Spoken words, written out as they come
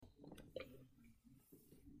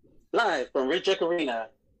Live from ReJect Arena.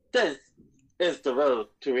 This is the road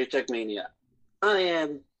to ReJect Mania. I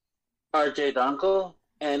am RJ Donko,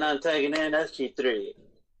 and I'm tagging in SG3.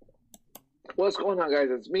 What's going on, guys?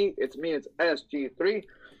 It's me. It's SG3.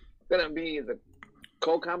 Gonna be the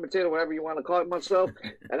co-commentator, whatever you want to call it myself,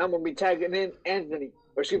 and I'm gonna be tagging in Tony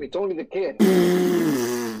the Kid.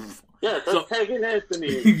 Yeah, so tagging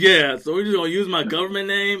Anthony. Yeah, so we're just gonna use my government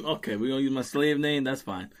name. Okay, we're gonna use my slave name. That's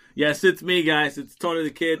fine. Yes, it's me, guys. It's Tony the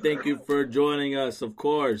Kid. Thank you for joining us. Of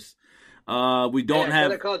course, we don't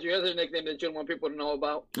have. I called your other nickname that you don't want people to know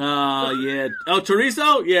about. Yeah, El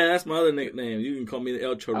Chorizo. Yeah, that's my other nickname. You can call me the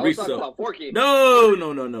El Chorizo. I was talking about Forky. No. We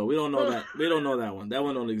don't know that. We don't know that one. That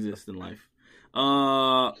one don't exist in life.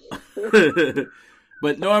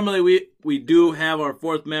 But normally we do have our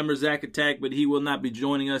fourth member, Zach Attack, but he will not be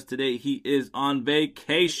joining us today. He is on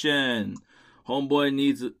vacation. Homeboy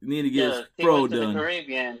need to get his fro done. He went to the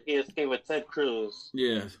Caribbean. He escaped with Ted Cruz.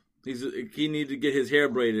 Yeah, he needed to get his hair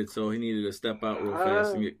braided, so he needed to step out real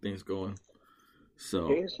fast and get things going. So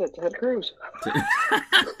he said Ted Cruz.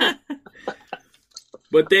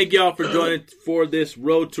 But thank y'all for joining for this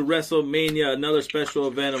Road to WrestleMania, another special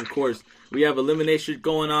event, of course. We have Elimination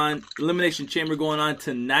Chamber going on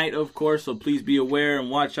tonight, of course, so please be aware and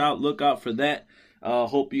look out for that.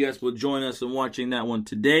 Hope you guys will join us in watching that one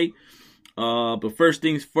today. But first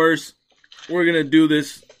things first, we're going to do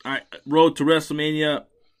this Road to WrestleMania,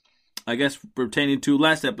 I guess, pertaining to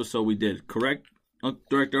last episode we did, correct,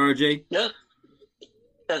 Director RJ? Yes,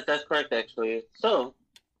 that's correct, actually. So,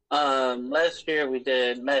 last month we did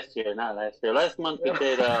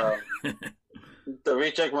the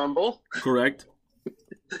ReJect Rumble. Correct.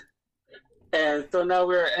 And so now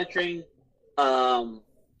we're entering the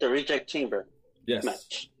ReJect Chamber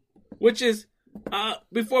match. Which is,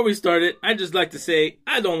 before we started, I just like to say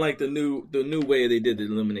I don't like the new way they did the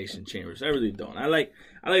Elimination Chambers. I really don't. I like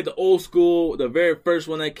the old school, the very first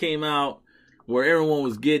one that came out, where everyone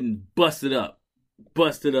was getting busted up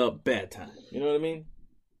bad time. You know what I mean?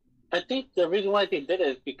 I think the reason why they did it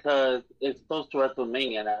is because it's close to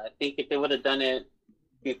WrestleMania. And I think if they would have done it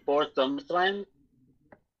before SummerSlam,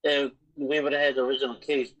 we would have had the original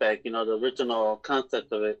cage back, the original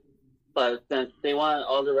concept of it. But since they want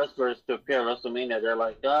all the wrestlers to appear at WrestleMania, they're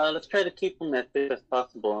like, let's try to keep them as safe as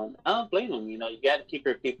possible. And I don't blame them. You got to keep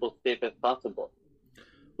your people safe as possible.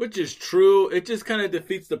 Which is true. It just kind of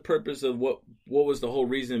defeats the purpose of what was the whole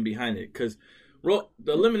reason behind it. Because the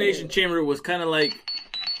Elimination Chamber was kind of like,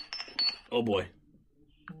 oh boy!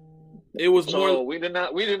 It was more. We did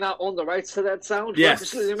not own the rights to that sound.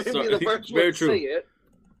 Yes, maybe the first very one true. To say it.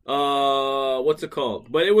 What's it called?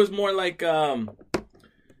 But it was more like I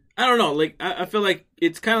don't know. Like I feel like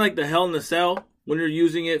it's kind of like the Hell in a Cell when you're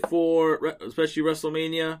using it for, especially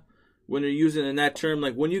WrestleMania. When you're using it in that term,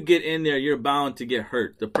 like when you get in there, you're bound to get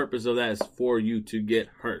hurt. The purpose of that is for you to get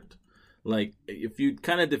hurt. Like if you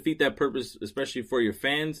kind of defeat that purpose, especially for your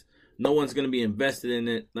fans, no one's going to be invested in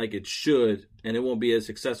it like it should, and it won't be as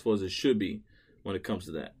successful as it should be when it comes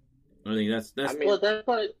to that. I think that's. Well, that's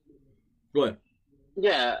what. Go ahead.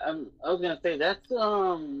 Yeah, I was gonna say that's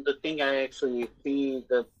the thing I actually see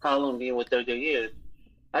the problem being with WWE is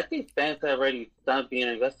I think fans have already stopped being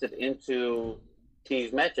invested into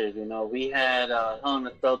these matches. We had Hell in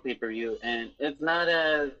a Cell pay-per-view, and it's not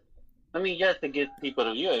as. I mean, yes, it gets people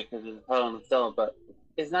to view it because it's Hell in a Cell, but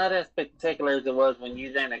it's not as spectacular as it was when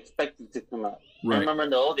you didn't expect it to come out. Right. I remember in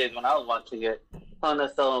the old days when I was watching it, Hell in a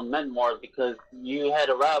Cell meant more because you had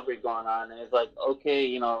a rivalry going on, and it's like,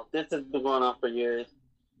 okay, this has been going on for years.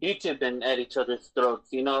 You two have been at each other's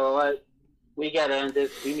throats. You know what? We gotta end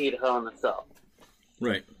this. We need Hell in a Cell.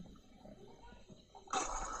 Right.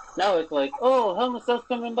 Now it's like, oh, Hell in a Cell's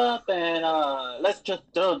coming up, and let's just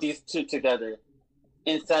throw these two together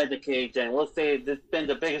inside the cage, and we'll say this has been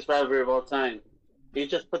the biggest rivalry of all time. You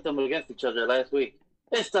just put them against each other last week.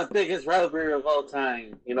 It's the biggest rivalry of all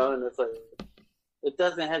time, and it's like, it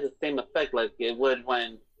doesn't have the same effect like it would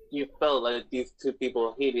when you felt like these two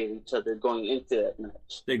people hated each other going into that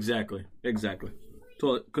match. Exactly.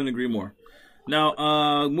 Totally couldn't agree more.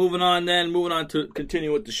 Now, moving on to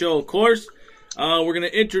continue with the show, of course, we're going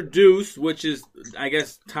to introduce, which is, I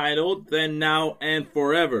guess, titled Then, Now, and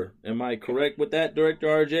Forever. Am I correct with that, Director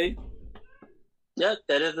RJ? Yep,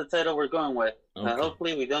 that is the title we're going with. Okay.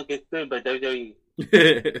 Hopefully we don't get sued by WWE.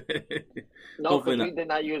 No, because we did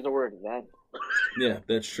not use the word then. Yeah,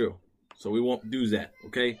 that's true. So we won't do that,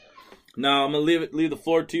 okay? Now I'm going to leave the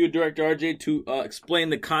floor to you, Director RJ, to explain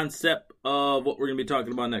the concept of what we're going to be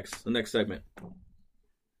talking about next, the next segment.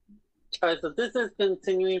 All right, so this is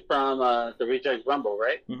continuing from the ReJect Rumble,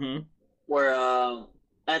 right? Mm-hmm. Where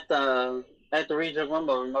at the ReJect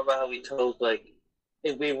Rumble, remember how we chose, like,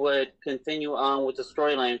 if we would continue on with the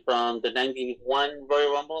storyline from the 91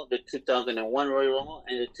 Royal Rumble, the 2001 Royal Rumble,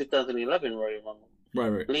 and the 2011 Royal Rumble.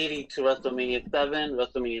 Right. Leading to WrestleMania 7,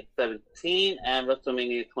 WrestleMania 17, and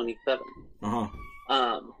WrestleMania 27.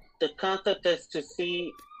 The concept is to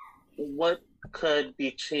see what could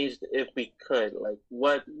be changed if we could. Like,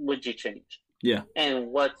 what would you change? Yeah. And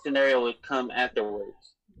what scenario would come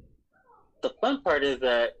afterwards. The fun part is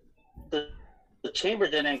that the chamber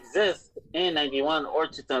didn't exist in 91 or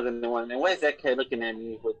 2001. And why is that cat looking at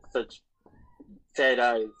me with such sad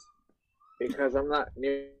eyes? Because I'm not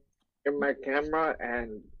near my camera,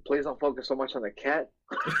 and please don't focus so much on the cat.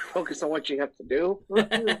 Focus on what you have to do.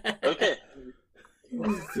 Okay.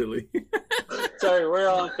 Silly. Sorry, we're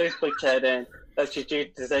on Facebook chat, and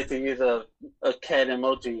SGG decided to use a cat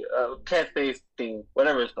emoji, a cat face thing,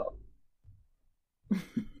 whatever it's called.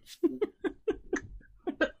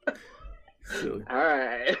 Silly. All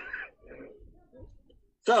right.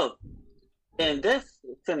 So, in this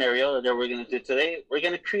scenario that we're going to do today, we're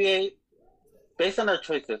going to create, based on our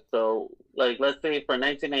choices. So, like, let's say for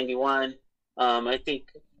 1991, I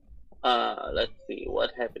think, let's see,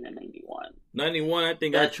 what happened in 91? 91, I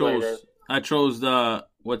think I chose the,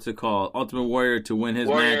 what's it called? Ultimate Warrior to win his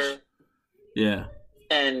match. Yeah.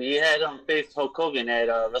 And you had him face Hulk Hogan at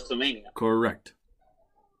WrestleMania. Correct.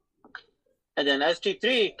 And then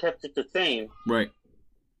SG3 kept it the same. Right.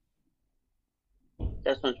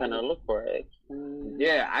 That's what I'm trying to look for.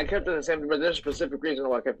 Yeah, I kept it the same, but there's a specific reason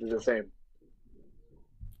why I kept it the same.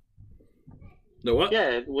 The what?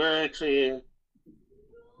 Yeah, we're actually...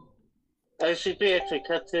 SG3 actually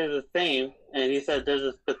kept it the same, and he said there's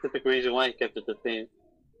a specific reason why he kept it the same.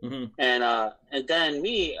 Mm-hmm. And then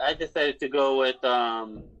I decided to go with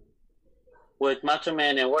Macho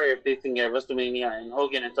Man and Warrior facing at WrestleMania, and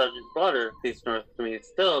Hogan and Sergeant Slaughter facing at WrestleMania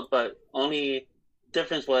still, but only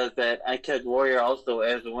difference was that I kept Warrior also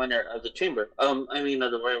as the winner of the Chamber. Of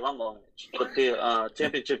the Royal Rumble match, but the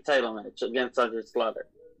championship title match against Sergeant Slaughter.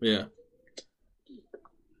 Yeah.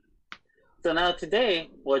 So now today,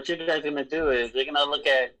 what you guys are going to do is you're going to look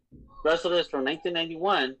at wrestlers from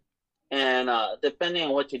 1991, and depending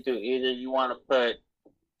on what you do, either you want to put,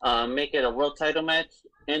 make it a world title match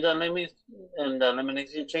in the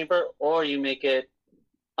Elimination Chamber, or you make it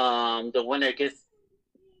the winner gets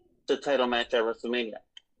the title match at WrestleMania.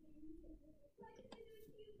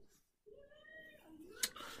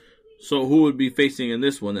 So who would be facing in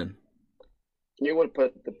this one then? You would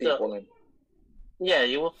put the people in. Yeah,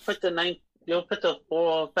 you'll put the 4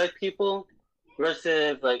 or 5 people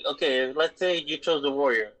versus, like, okay, let's say you chose the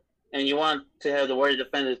Warrior and you want to have the Warrior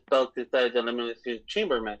defend his belt inside the Elimination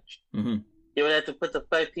Chamber match. Mm-hmm. You would have to put the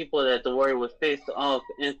 5 people that the Warrior was faced off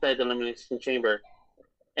inside the Elimination Chamber.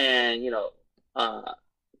 And,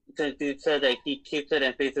 since he said that he keeps it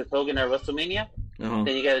and faces Hogan at WrestleMania, then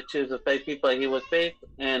you got to choose the 5 people that he was faced.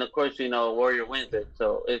 And, of course, Warrior wins it.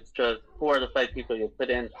 So it's just 4 of the 5 people you put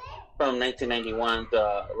in from 1991's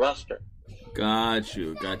roster.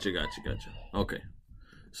 Gotcha. Okay.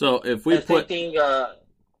 So if we put...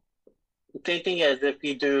 Same thing as if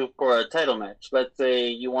you do for a title match. Let's say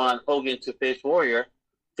you want Hogan to face Warrior.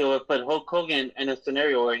 So would put Hulk Hogan in a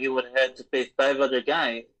scenario where he would have to face 5 other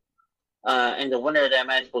guys. And the winner of that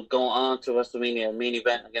match would go on to WrestleMania main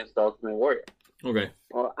event against the Ultimate Warrior. Okay.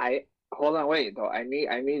 Well, hold on, wait though. I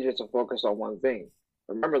need you to focus on one thing.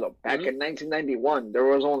 Remember though, back in 1991, there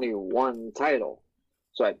was only one title.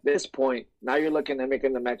 So at this point, now you're looking at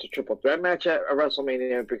making the match a triple threat match at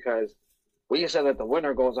WrestleMania because we said that the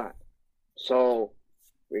winner goes on. So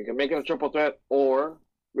we can make it a triple threat, or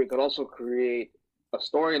we could also create a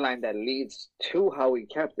storyline that leads to how we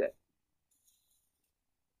kept it.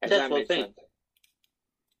 That's what I think.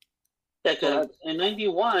 Yeah, because in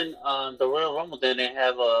 91, the Royal Rumble didn't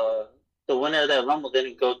have the winner of that Rumble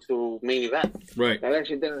didn't go to main event. Right. That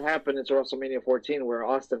actually didn't happen until WrestleMania 14, where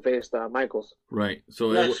Austin faced Michaels. Right. So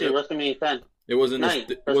WrestleMania 10. It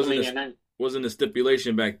wasn't a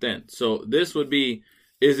stipulation back then. So this would be,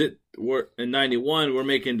 we're in 91, we're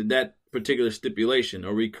making that particular stipulation.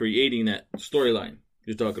 Are we creating that storyline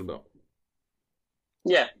you're talking about?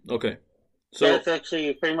 Yeah. Okay. So that's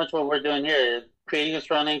actually pretty much what we're doing here, is creating a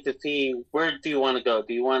storyline to see where do you want to go.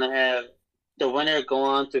 Do you want to have the winner go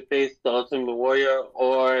on to face the Ultimate Warrior,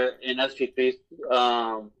 or in SG3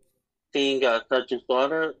 seeing Sergeant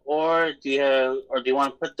Slaughter, or do you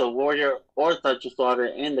want to put the Warrior or Sergeant Slaughter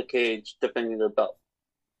in the cage defending their belt?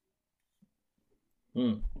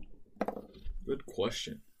 Good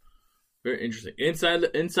question. Very interesting.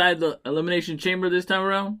 Inside the Elimination Chamber this time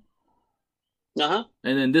around. And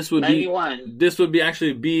then this would 91. be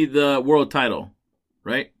actually be the world title,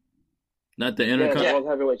 right? Not the Yeah, it's Intercontinental. the World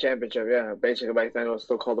Heavyweight Championship. Yeah, basically back then it was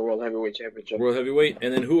still called the World Heavyweight Championship. World Heavyweight.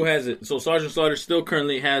 And then who has it? So Sergeant Slaughter still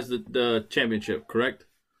currently has the championship, correct?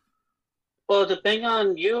 Well, depending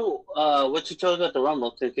on you, what you chose at the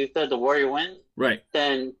Rumble, since you said the Warrior wins, Right.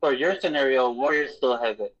 then for your scenario, Warrior still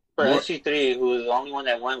has it. For SG3, who is the only one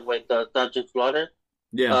that went with Sergeant Slaughter,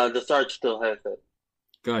 Yeah. the Sarge still has it.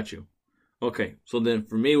 Got you. Okay. So then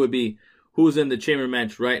for me it would be who's in the chamber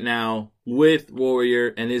match right now with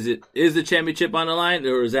Warrior, and is the championship on the line,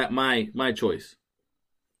 or is that my choice?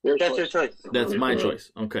 That's your choice. That's my choice.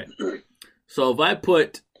 Okay. So if I'm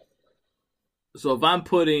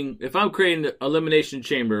creating the elimination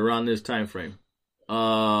chamber around this time frame,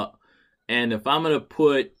 and if I'm gonna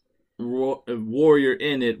put Warrior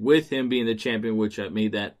in it with him being the champion, which I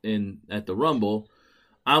made that in at the Rumble,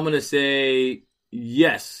 I'm gonna say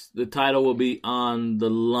yes, the title will be on the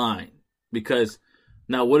line. Because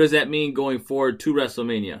now, what does that mean going forward to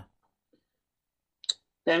WrestleMania?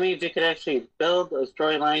 That means you could actually build a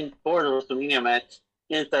storyline for the WrestleMania match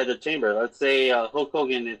inside the chamber. Let's say Hulk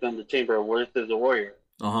Hogan is in the chamber versus the Warrior.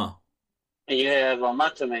 Uh-huh. And you have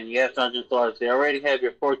Macho Man, you have Sergeant Slaughter. So you already have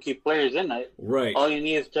your 4 key players in it. Right. All you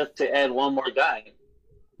need is just to add one more guy.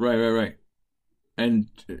 Right. And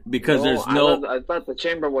because there's I thought the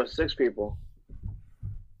chamber was 6 people.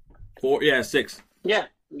 4, 6. Yeah,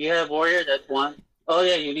 you have Warrior, that's 1. Oh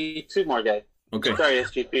yeah, you need 2 more guys. Okay. Sorry,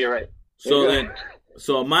 SGP, you're right.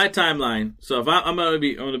 So my timeline. So if I'll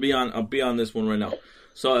be on this one right now.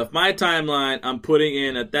 So if my timeline, I'm putting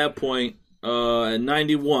in at that point at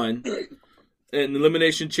 91 in the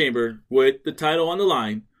Elimination Chamber with the title on the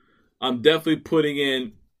line. I'm definitely putting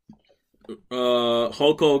in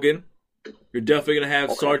Hulk Hogan. You're definitely gonna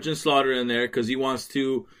have Sergeant Slaughter in there because he wants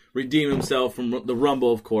to redeem himself from the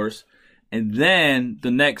Rumble, of course. And then the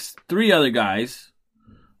next 3 other guys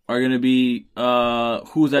are going to be,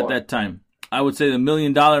 who's at that time? I would say the $1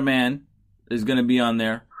 Million Man is going to be on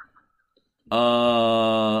there.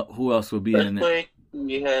 Who else would be in there? Earthquake.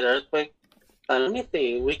 You had Earthquake. Let me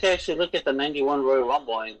see. We can actually look at the 91 Royal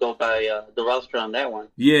Rumble and go by the roster on that one.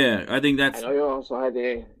 Yeah, I think that's... I know you also had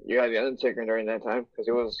the Undertaker during that time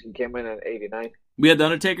because he came in at 89. We had the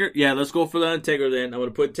Undertaker? Yeah, let's go for the Undertaker then. I'm going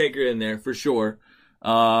to put Taker in there for sure.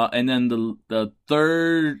 And then the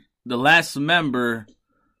last member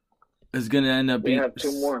is going to end up being... You have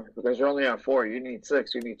 2 more because you only have 4. You need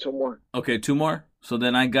 6. You need 2 more. Okay, 2 more? So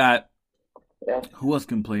then I got... Yeah. Who else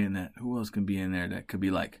can play in that? Who else can be in there that could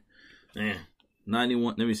be like...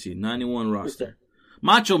 91, let me see, 91 roster.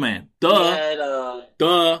 Macho Man. Duh.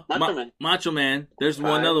 Macho Man. There's 5.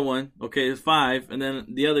 one other one. Okay, it's 5. And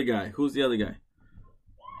then the other guy. Who's the other guy?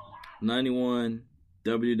 91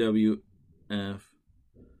 WWF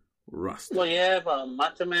roster. Well, you have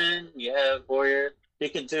Macho Man, you have Warrior. You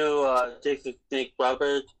could do Jason Snake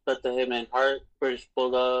Roberts, Beth the Hitman Hart, British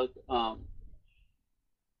Bulldog,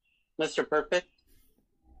 Mr. Perfect.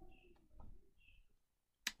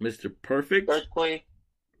 Mr. Perfect? Earthquake.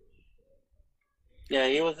 Yeah,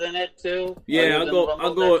 he was in it too. Yeah,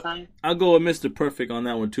 I'll go with Mr. Perfect on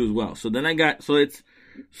that one too as well. So then I got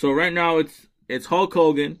right now it's Hulk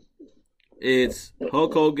Hogan. It's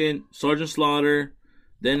Hulk Hogan, Sergeant Slaughter,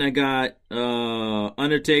 then I got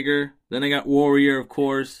Undertaker, then I got Warrior, of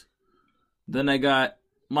course. Then I got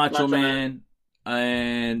Macho Man,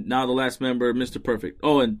 and now the last member, Mr. Perfect.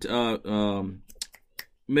 Oh, and $1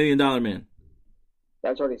 Million Man.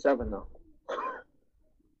 That's already 7 though.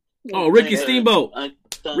 Oh, Ricky Steamboat.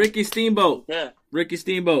 Ricky Steamboat. Yeah. Ricky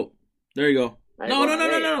Steamboat. There you go.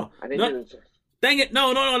 No. Dang it.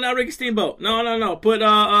 No, not Ricky Steamboat. No. Put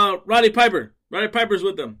Roddy Piper. Roddy Piper's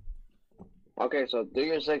with them. Okay, so do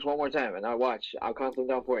your 6 one more time, and I'll count them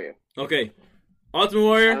down for you. Okay. Ultimate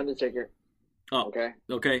Warrior. Undertaker. Oh.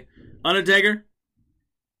 Okay. Undertaker.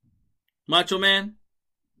 Macho Man.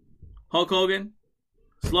 Hulk Hogan.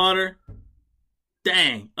 Slaughter.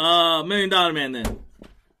 Dang. $1 Million Man then.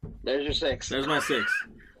 There's your 6. There's my 6.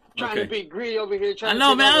 Trying to be greedy over here. I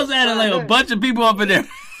know, man. I was adding like a bunch of people up in there.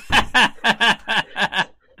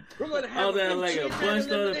 We're going to have a bunch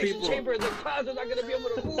of other people. Chamber. The clouds are not going to be able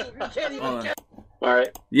to move. You can't even get... All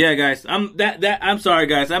right. Yeah, guys. I'm sorry,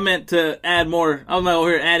 guys. I meant to add more. I was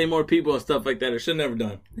over here adding more people and stuff like that. I should have never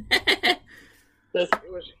done. It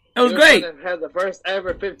was great. Had the first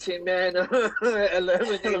ever 15-man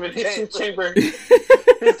elimination chamber.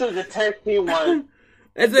 This is the tag team one.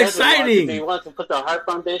 It's exciting. He wants to put the Heart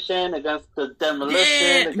Foundation against the Demolition.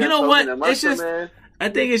 Yeah, you know what? It's just. I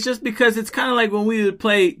think it's just because it's kind of like when we would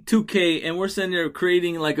play 2K and we're sitting there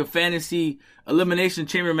creating like a fantasy elimination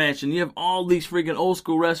chamber match, and you have all these freaking old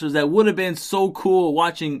school wrestlers that would have been so cool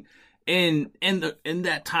watching in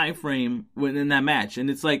that time frame within that match, and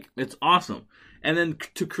it's like it's awesome. And then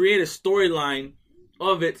to create a storyline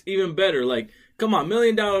of it's even better. Like, come on, $1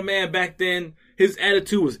 Million Man back then, his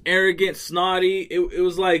attitude was arrogant, snotty. It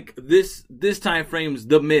was like this time frame's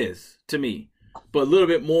The Miz to me, but a little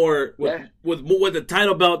bit more with a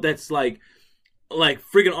title belt that's like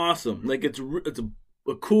freaking awesome. Like it's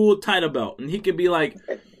a cool title belt, and he could be like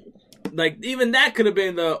even that could have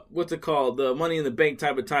been the the Money in the Bank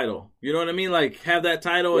type of title. You know what I mean? Like have that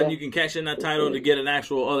title and you can cash in that title to get an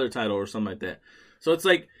actual other title or something like that. So it's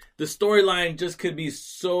like the storyline just could be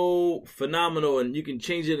so phenomenal, and you can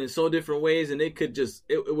change it in so different ways, and it could just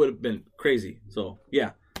it would have been crazy. So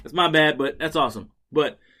yeah, that's my bad, but that's awesome.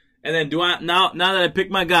 But and then now that I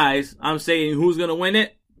picked my guys, I'm saying who's gonna win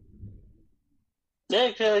it? Yeah,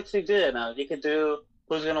 you could actually do it now. You could do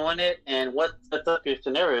who's going to win it and what sets up your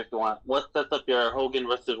scenario if you want. What sets up your Hogan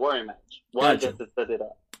versus Warrior match. Why does it set it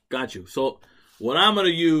up? Got you. So what I'm going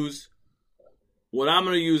to use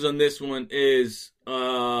on this one is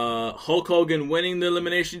Hulk Hogan winning the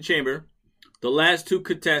Elimination Chamber. The last two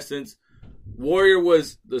contestants, Warrior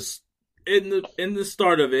was in the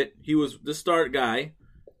start of it. He was the start guy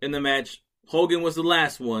in the match. Hogan was the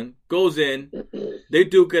last one. Goes in. They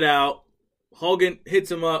duke it out. Hogan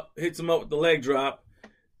hits him up with the leg drop,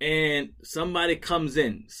 and somebody comes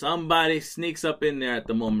in. Somebody sneaks up in there at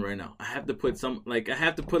the moment right now. I have to put you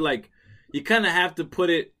kind of have to put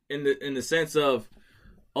it in the sense of,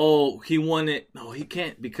 oh, he won it. No, he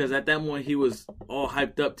can't, because at that moment he was all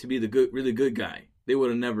hyped up to be the really good guy. They would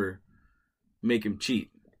have never make him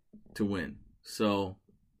cheat to win. So,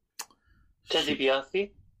 Ted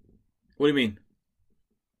DiBiase? What do you mean?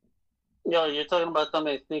 Yo, you're talking about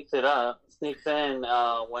somebody sneaks in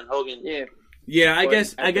when Hogan. Yeah, I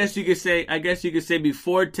guess you could say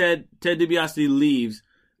before Ted DiBiase leaves,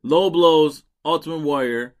 low blows Ultimate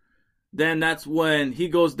Warrior. Then that's when he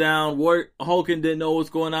goes down. Hogan didn't know what's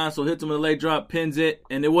going on, so hits him with a leg drop, pins it,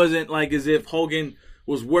 and it wasn't like as if Hogan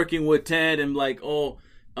was working with Ted and like,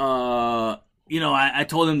 I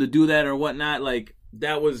told him to do that or whatnot. Like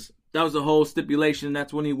that was the whole stipulation.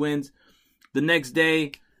 That's when he wins. The next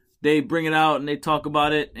day, they bring it out and they talk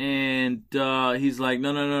about it, and he's like,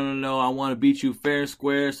 no, I want to beat you fair and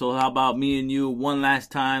square, so how about me and you one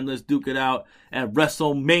last time? Let's duke it out at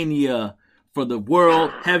WrestleMania for the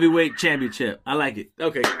World Heavyweight Championship. I like it.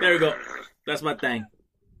 Okay, there we go. That's my thing.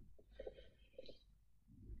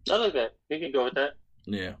 I like that. You can go with that.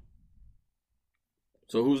 Yeah.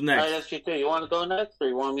 So who's next? All right, that's you too. You want to go next, or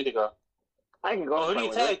you want me to go? I can go. Oh, who do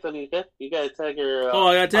you tag, Tanika? You got to tag your...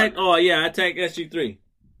 I got to tag? Oh, yeah, I tag SG3.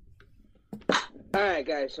 Alright,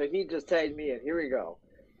 guys, so he just tagged me in. Here we go.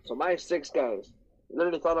 So my 6 guys.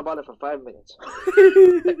 Literally thought about it for 5 minutes.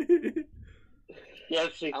 You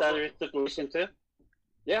actually thought of your stipulation too?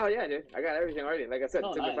 Yeah, dude. I got everything already. Like I said,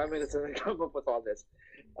 it took me 5 minutes to come up with all this.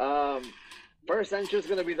 First entry is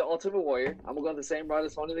going to be the Ultimate Warrior. I'm going to go the same route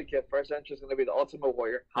as Tony the Kid. First entry is going to be the Ultimate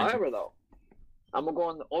Warrior. However, though, I'm going to go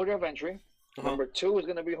in the order of entry. Number 2 is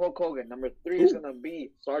going to be Hulk Hogan. Number 3 is going to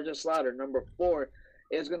be Sergeant Slaughter. Number 4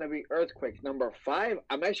 is going to be Earthquake. Number 5,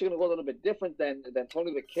 I'm actually going to go a little bit different than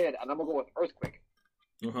Tony the Kid, and I'm going to go with Earthquake.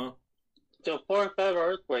 So 4 and 5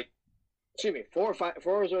 are Earthquake. Excuse me, 4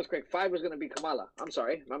 is Earthquake. 5 is going to be Kamala. I'm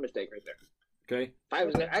sorry, my mistake right there. Okay. 5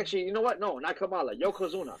 is actually, you know what? No, not Kamala.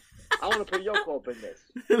 Yokozuna. I want to put Yoko up in this.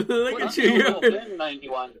 Look at you. Yoko in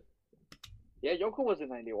 91. Yeah, Yoko was in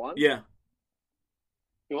 91. Yeah.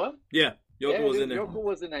 You what? Yeah, Yoko was in there. Yoko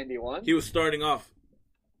was in 91. He was starting off.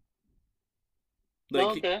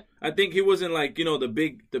 Like, okay. I think he wasn't like, the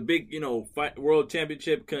big, fight world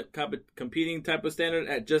championship competing type of standard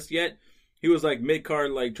at just yet. He was like mid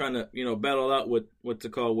card, like trying to, battle out with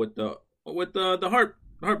the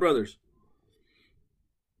Hart brothers.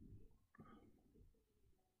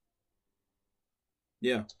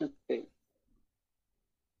 Yeah.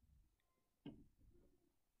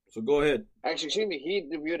 So go ahead. Actually, excuse me, he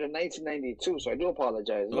debuted in 1992, so I do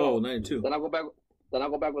apologize. Oh, 92. Then I'll go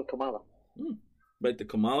back with Kamala. Back to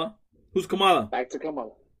Kamala? Who's Kamala? Back to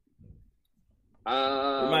Kamala.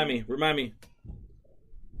 Remind me.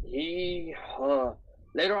 He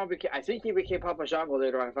later on I think he became Papa Shango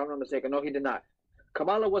later on, if I'm not mistaken. No, he did not.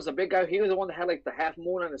 Kamala was a big guy. He was the one that had like the half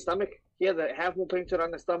moon on his stomach. He had the half moon painted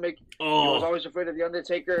on his stomach. Oh. He was always afraid of the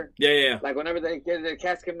Undertaker. Yeah. Like whenever they did the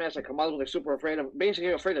casket match, like Kamala was like super afraid of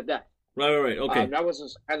death. Right. Okay. That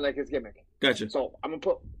was kind of like his gimmick. Gotcha. So I'm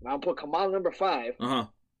gonna put Kamala number 5.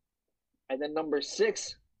 And then number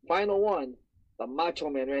 6, final one, the Macho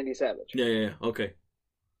Man Randy Savage. Yeah. Okay.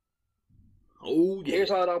 Oh yeah. Here's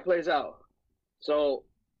how it all plays out. So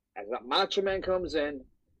as the Macho Man comes in,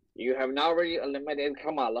 you have now already eliminated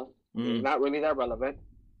Kamala. He's not really that relevant.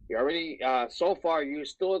 You already, so far, you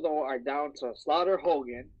still though are down to Slaughter,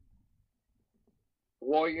 Hogan,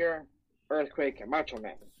 Warrior, Earthquake, and Macho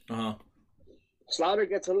Man. Slaughter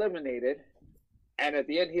gets eliminated, and at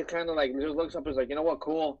the end, he kind of like just looks up and is like, you know what,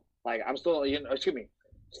 cool. Like, I'm still, excuse me.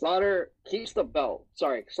 Slaughter keeps the belt.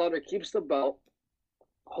 Sorry, Slaughter keeps the belt.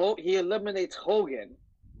 He eliminates Hogan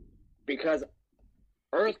because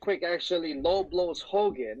Earthquake actually low blows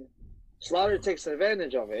Hogan. Slaughter takes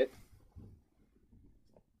advantage of it,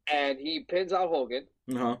 and he pins out Hogan.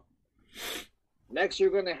 Next, you're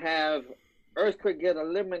going to have Earthquake get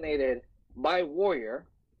eliminated by Warrior.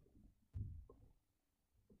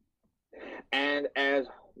 And as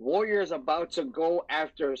Warrior is about to go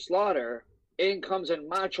after Slaughter, in comes in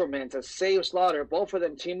Macho Man to save Slaughter. Both of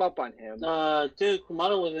them team up on him. Dude,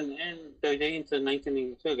 Kumado was in they're dating into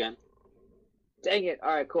 1982 again. Dang it.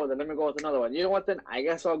 All right, cool. Then let me go with another one. You know what, then? I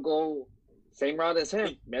guess I'll go same route as him.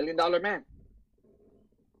 $1 Million Man.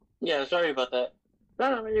 Yeah, sorry about that.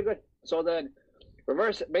 No, you're good. So then,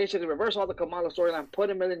 reverse all the Kamala storyline. Put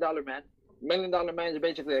 $1 Million Man. $1 Million Man is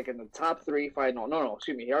basically like in the top 3 fight. No,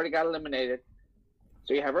 excuse me. He already got eliminated.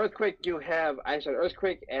 So you have Earthquake. I said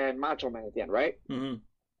Earthquake and Macho Man at the end, right?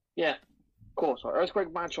 Yeah. Cool. So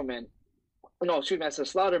Earthquake, Macho Man. No, excuse me. I said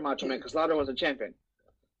Slaughter, Macho Man, because Slaughter was a champion.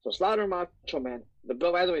 So Slaughter, Macho Man.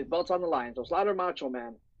 By the way, the belt's on the line. So Slaughter, Macho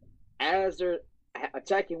Man, as they're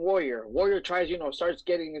attacking Warrior, Warrior tries, starts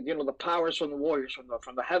getting, the powers from the Warriors,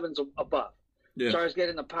 from the heavens above. Yeah. Starts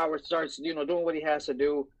getting the power, starts, doing what he has to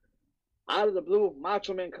do. Out of the blue,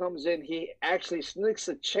 Macho Man comes in. He actually sneaks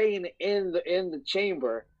a chain in the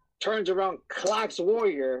chamber, turns around, clocks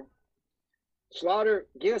Warrior. Slaughter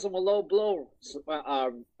gives him a low blow.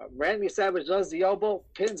 Randy Savage does the elbow,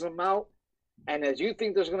 pins him out. And as you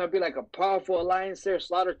think there's going to be like a powerful alliance there,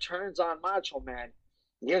 Slaughter turns on Macho Man,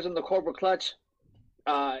 gives him the Cobra Clutch,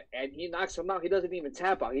 and he knocks him out. He doesn't even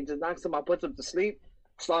tap out. He just knocks him out, puts him to sleep.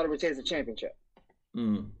 Slaughter retains the championship.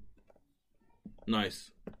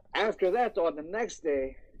 Nice. After that, though, the next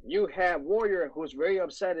day, you have Warrior, who's very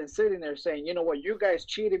upset and sitting there saying, you know what, you guys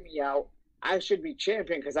cheated me out. I should be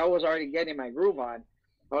champion because I was already getting my groove on.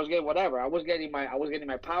 I was getting whatever. I was getting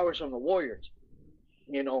my powers from the Warriors.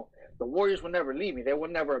 The Warriors would never leave me. They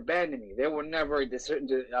would never abandon me. They would never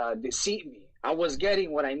deceive me. I was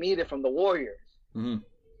getting what I needed from the Warriors.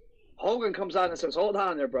 Hogan comes out and says, hold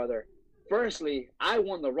on there, brother. Firstly, I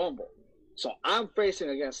won the Rumble. So I'm facing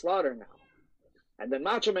against Slaughter now. And then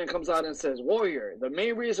Macho Man comes out and says, Warrior, the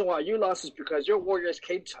main reason why you lost is because your Warriors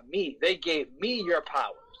came to me. They gave me your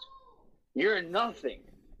powers. You're nothing.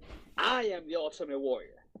 I am the Ultimate Warrior.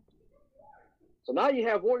 So now you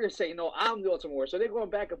have Warrior saying, no, I'm the Ultimate Warrior. So they're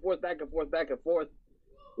going back and forth, back and forth, back and forth.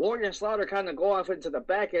 Warrior and Slaughter kind of go off into the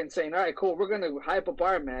back end saying, all right, cool, we're going to hype up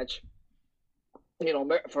our match,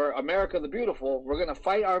 for America the Beautiful. We're going to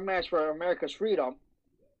fight our match for America's freedom.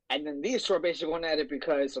 And then these two are basically going at it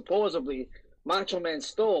because supposedly Macho Man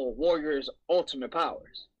stole Warrior's ultimate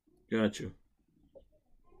powers. Got you.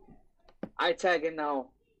 I tag in now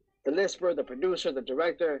the Lisper, the producer, the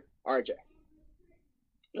director, RJ.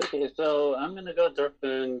 Okay, so I'm going to go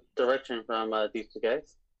different direction from these two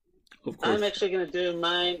guys. Of course. I'm actually going to do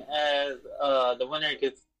mine as the winner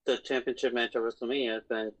gets the championship match at WrestleMania,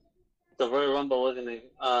 since the Royal Rumble wasn't,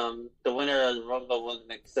 the winner of the Rumble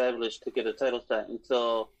wasn't established to get a title shot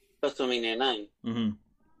until WrestleMania 9.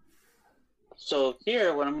 So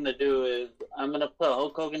here, what I'm going to do is I'm going to put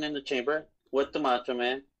Hulk Hogan in the chamber with the Macho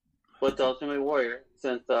Man, with the Ultimate Warrior,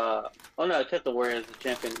 since, I kept the Warrior as the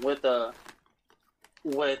champion, with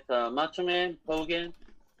Macho Man, Hogan,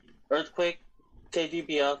 Earthquake, Ted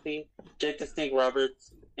DiBiase, Jake the Snake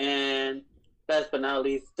Roberts, and last but not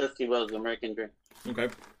least, Dusty Rhodes, American Dream. Okay.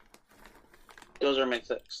 Those are my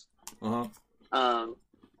 6. I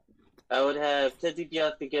would have Ted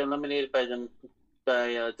DiBiase get eliminated by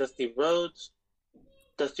Dusty Rhodes.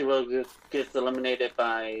 Dusty Rhodes gets eliminated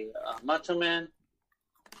by Macho Man.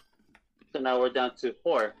 So now we're down to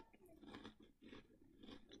 4.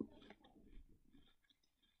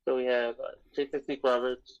 So we have Jake the Snake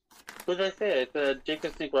Roberts. Who did I say? It's Jake the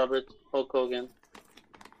Snake Roberts, Hulk Hogan,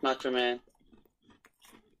 Macho Man.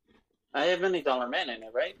 I have $1 Million Man in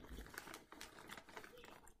it, right?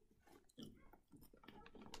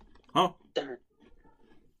 Oh. Darn.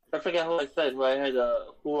 I forgot who I said. Who I had.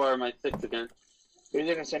 Who are my 6 again? You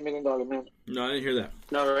didn't say $1 Million Man. No, I didn't hear that.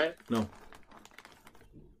 No, right? No.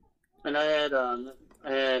 And I had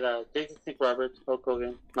Jake the Snake Roberts, Hulk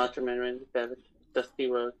Hogan, Macho Man, Randy Savage, Dusty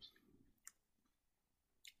Rhodes.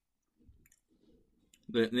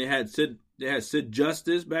 They had Sid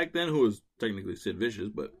Justice back then, who was technically Sid Vicious,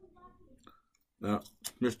 but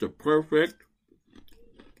Mr. Perfect.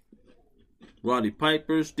 Roddy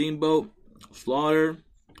Piper, Steamboat, Slaughter,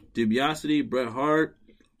 DiBiase, Bret Hart,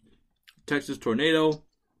 Texas Tornado,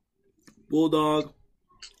 Bulldog,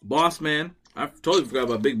 Boss Man. I totally forgot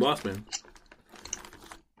about Big Boss Man.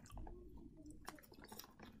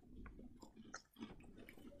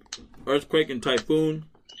 Earthquake and Typhoon,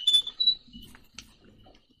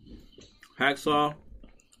 Hacksaw,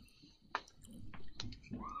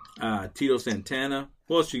 Tito Santana.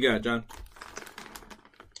 What else you got, John?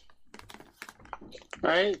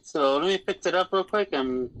 Alright, so let me fix it up real quick.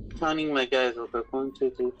 I'm counting my guys real quick. 1, 2,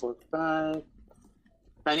 3, 4, 5.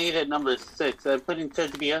 I need at number 6. I'm putting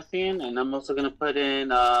Ted DiBiase in, and I'm also going to put in,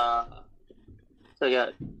 so I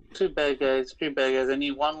got 2 bad guys, 3 bad guys. I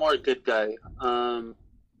need one more good guy.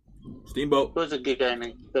 Steamboat. Who's a good guy in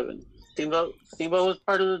 97? Steamboat? Steamboat was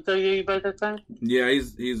part of the WWE by that time? Yeah,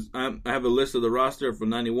 he's. I have a list of the roster for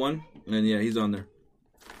 91, and yeah, he's on there.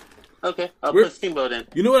 Okay, I'll put Steamboat in.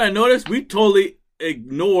 You know what I noticed? We totally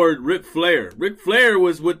ignored Ric Flair. Ric Flair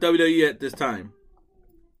was with WWE at this time.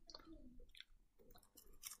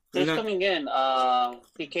 He's coming in.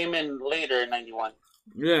 He came in later in 91.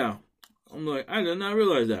 Yeah. I'm like, I did not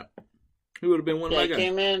realize that. He would have been one of my guys. He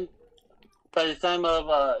came in by the time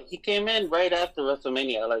of, he came in right after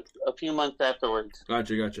WrestleMania, like a few months afterwards.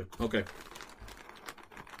 Gotcha. Okay.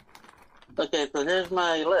 Okay, so here's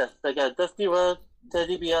my list. I got Dusty Rhodes, Ted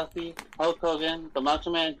DiBiase, Hulk Hogan, the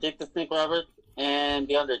Macho Man, Jake the Snake Roberts, and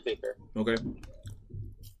The Undertaker. Okay.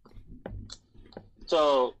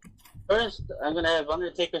 So, first, I'm going to have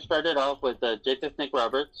Undertaker started off with Jake the Snake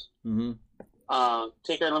Roberts. Mm-hmm.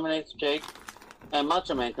 Taker eliminates Jake, and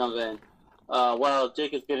Macho Man comes in. While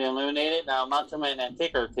Jake is getting eliminated, now Macho Man and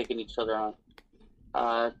Taker are taking each other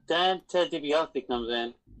on. Then Ted DiBiase comes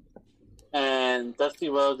in, and Dusty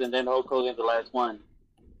Rhodes, and then Hulk Hogan's the last one.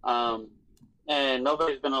 And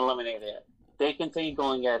nobody's been eliminated yet. They continue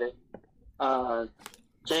going at it.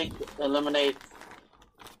 Jake eliminates.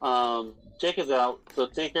 Jake is out, so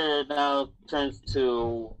Taker now turns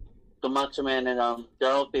to the Macho Man, and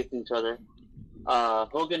they're all facing each other.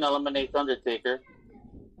 Hogan eliminates Undertaker.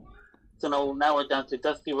 So now we're down to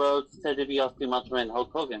Dusty Rhodes, Ted DiBiase, Macho Man, and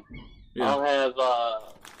Hulk Hogan. Yeah. I'll have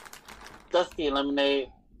Dusty eliminate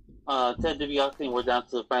Ted DiBiase, and we're down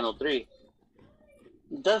to the final 3.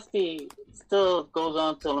 Dusty still goes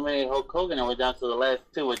on to eliminate Hulk Hogan, and we're down to the last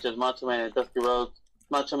 2, which is Macho Man and Dusty Rhodes.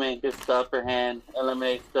 Macho Man gets the upper hand,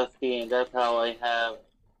 eliminates Dusty, and that's how I have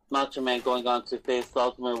Macho Man going on to face the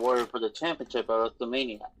Ultimate Warrior for the championship at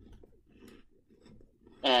WrestleMania.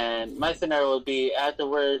 And my scenario would be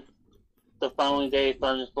afterwards, the following day,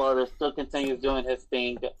 Sergeant Slaughter still continues doing his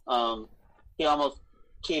thing. He almost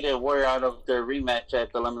cheated Warrior out of their rematch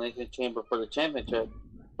at the Elimination Chamber for the championship.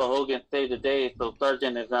 But Hogan saved the day, so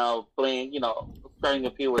Sergeant is now playing, starting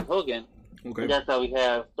a feud with Hogan. Okay. And that's how we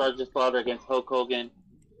have Sergeant Slaughter against Hulk Hogan,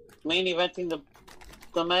 main eventing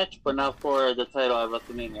the match, but not for the title at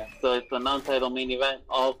WrestleMania. So it's a non-title main event,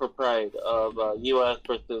 all for pride of U.S.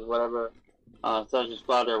 versus whatever Sergeant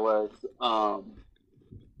Slaughter was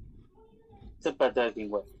sympathizing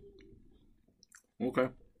with. Okay.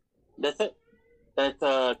 That's it. That's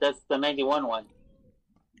the 91 one.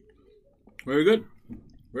 Very good.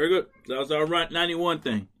 That was our 91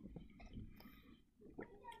 thing.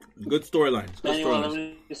 Good storylines. 91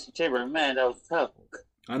 Elimination Chamber. Man, that was tough.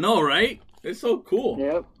 I know, right? It's so cool.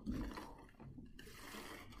 Yep.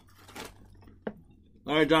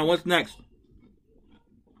 All right, John, what's next?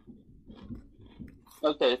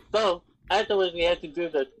 Okay, so afterwards we had to do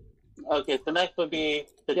the... Okay, so next would be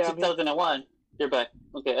the 2001. You're back.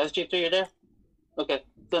 Okay, SG3, you're there? Okay,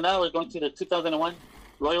 so now we're going to the 2001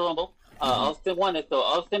 Royal Rumble. Austin won it, so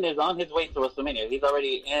Austin is on his way to WrestleMania. He's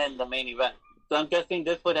already in the main event. So I'm guessing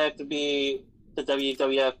this would have to be the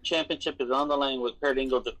WWF Championship is on the line with Kurt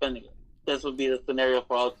Angle defending it. This would be the scenario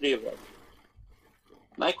for all 3 of us.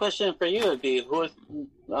 My question for you would be, who is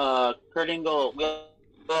Kurt Angle? We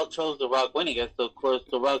all chose The Rock winning it, so of course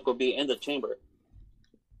The Rock will be in the chamber.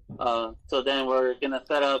 So then we're going to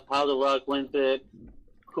set up how The Rock wins it.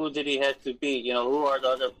 Who did he have to beat? Who are the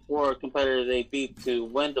other 4 competitors they beat to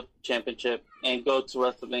win the championship and go to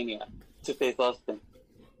WrestleMania to face Austin?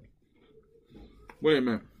 Wait a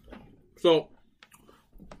minute. So,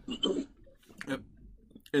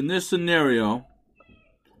 in this scenario,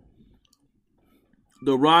 it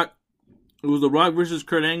was The Rock versus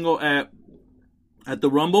Kurt Angle at the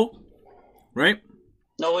Rumble, right?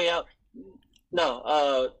 No way out.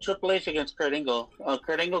 No, Triple H against Kurt Angle.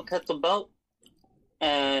 Kurt Angle kept the belt,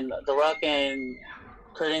 and The Rock and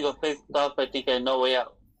Kurt Angle faced off, I think, at No Way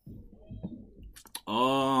Out.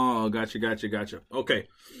 Oh, gotcha. Okay.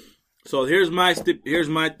 So here's my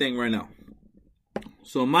thing right now.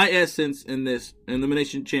 So my essence in this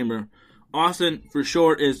Elimination Chamber, Austin for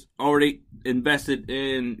sure is already invested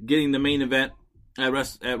in getting the main event at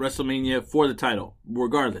WrestleMania for the title,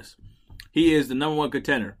 regardless. He is the number one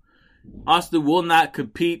contender. Austin will not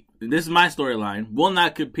compete, this is my storyline, will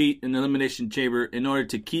not compete in the Elimination Chamber in order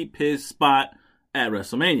to keep his spot at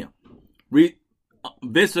WrestleMania.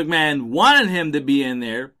 Vince McMahon wanted him to be in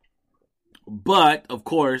there, but, of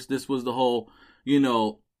course, this was the whole,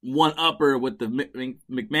 one-upper with the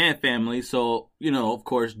McMahon family. So, of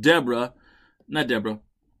course,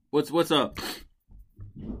 What's up?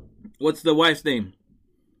 What's the wife's name?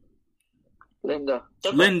 Linda.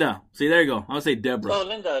 See, there you go. I'll say Deborah. Oh,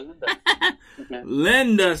 Linda.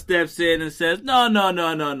 Linda steps in and says, No.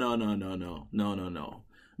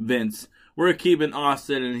 Vince, we're keeping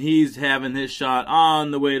Austin, and he's having his shot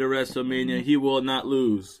on the way to WrestleMania. He will not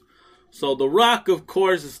lose. So The Rock, of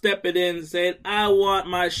course, is stepping in and saying, I want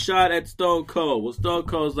my shot at Stone Cold. Well, Stone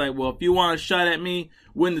Cold's like, well, if you want a shot at me,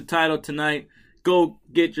 win the title tonight, go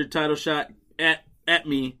get your title shot at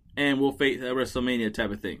me, and we'll face at WrestleMania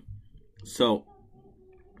type of thing. So,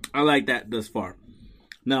 I like that thus far.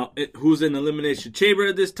 Now, who's in the Elimination Chamber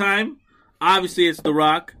at this time? Obviously, it's The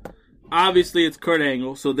Rock. Obviously, it's Kurt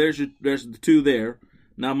Angle. So, there's the two there.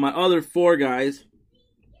 Now, my other four guys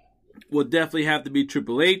will definitely have to be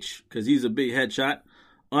Triple H, because he's a big headshot.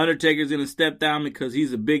 Undertaker's going to step down because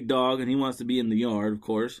he's a big dog, and he wants to be in the yard, of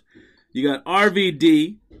course. You got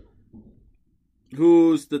RVD,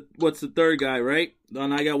 what's the third guy, right?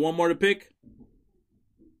 And I got one more to pick.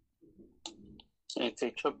 I'd say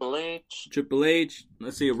Triple H. Triple H.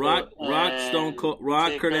 Let's see, Rock, Stone Cold,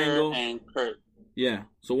 Rock, Kurt Angle, and Kurt. Yeah.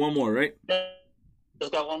 So one more, right?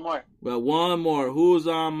 Just got one more. Well, one more. Who's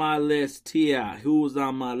on my list here?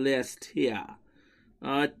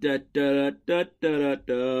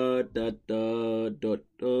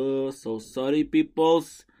 So sorry,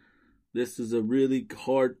 peoples. This is a really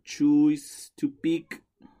hard choice to pick.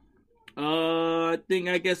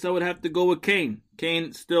 I guess I would have to go with Kane.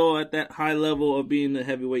 Kane still at that high level of being the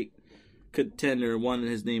heavyweight contender,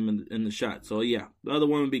 wanting his name in the shot. So yeah, the other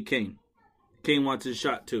one would be Kane. Kane wants his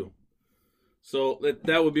shot too. So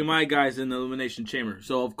that would be my guys in the Elimination Chamber.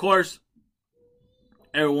 So of course,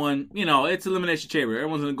 everyone, it's Elimination Chamber.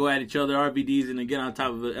 Everyone's gonna go at each other. RVD's gonna get on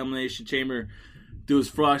top of the Elimination Chamber, do his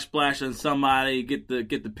frog splash on somebody, get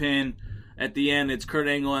the pin. At the end, it's Kurt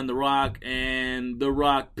Angle and The Rock, and The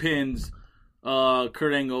Rock pins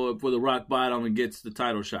Kurt Angle with a rock bottom and gets the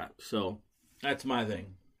title shot. So that's my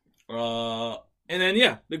thing. And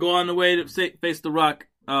then they go on the way to face The Rock,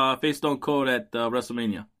 face Stone Cold at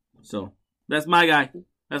WrestleMania. So that's my guy.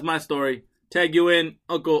 That's my story. Tag you in,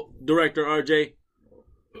 Uncle Director RJ.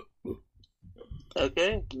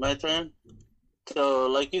 Okay, my turn. So,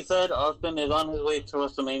 like you said, Austin is on his way to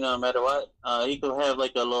WrestleMania no matter what. He could have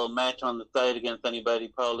like a little match on the side against anybody.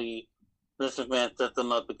 Probably Vince McMahon sets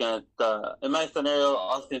him up against, in my scenario,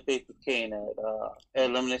 Austin faces Kane at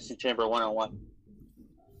Elimination Chamber 1-on-1.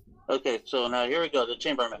 Okay, so now here we go, the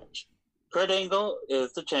Chamber match. Kurt Angle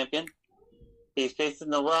is the champion. He's facing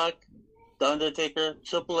The Rock, The Undertaker,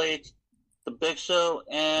 Triple H, The Big Show,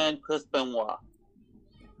 and Chris Benoit.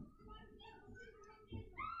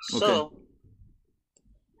 Okay. So,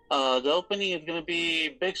 the opening is going to be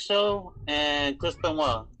Big Show and Chris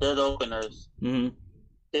Benoit. They're the openers. Mm-hmm.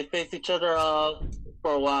 They face each other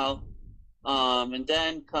for a while. And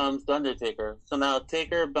then comes The Undertaker. So now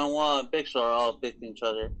Taker, Benoit, and Big Show are all facing each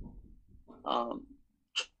other.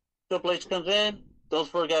 Triple H comes in. Those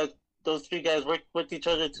three guys work with each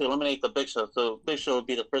other to eliminate the Big Show. So Big Show will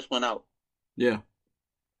be the first one out. Yeah.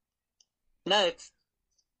 Next,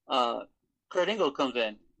 Kurt Angle comes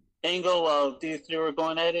in. Angle, while these three were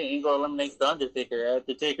going at it, Angle eliminates The Undertaker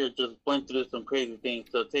after Taker just went through some crazy things.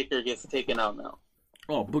 So Taker gets taken out now.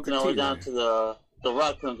 Oh, Booker T. Now we're down to the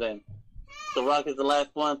Rock comes in. The Rock is the last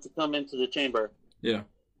one to come into the chamber. Yeah.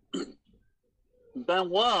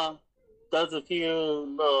 Benoit does a few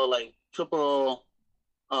little triple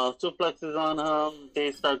suplexes on him.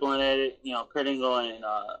 They start going at it. Kurt Angle and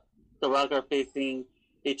The Rock are facing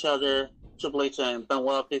each other. Triple H and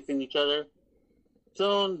Benoit facing each other.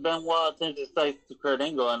 Soon, Benoit turns his sights to Kurt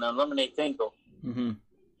Angle and eliminates Angle. Mm-hmm.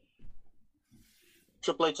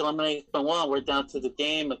 Triple H eliminates Benoit. We're down to the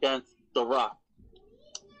game against The Rock.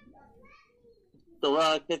 The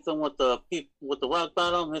Rock hits him with the rock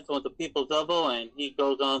bottom, hits him with the people's elbow, and he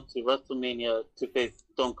goes on to WrestleMania to face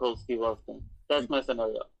Stone Cold Steve Austin. That's my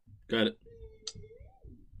scenario. Got it.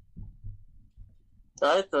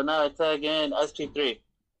 Alright, so now I tag in SG3.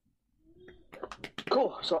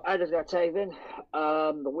 Cool. So I just got tagged in.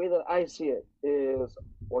 The way that I see it is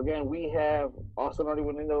again, we have Austin already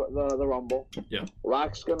winning the Rumble. Yeah.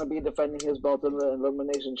 Rock's gonna be defending his belt in the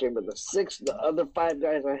Elimination Chamber. The other 5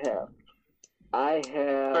 guys I have.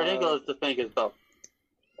 Kurt Angle is defending his belt.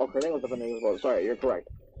 Oh, Kurt Angle's defending his belt. Sorry, you're correct.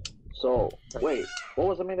 So wait, what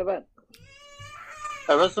was the main event?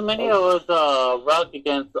 At WrestleMania was Rock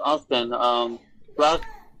against Austin. Rock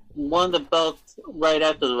won the belt right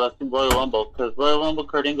after the Royal Rumble because Royal Rumble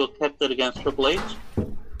Kurt Angle kept it against Triple H.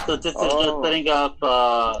 So this is just setting up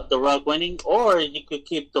The Rock winning, or you could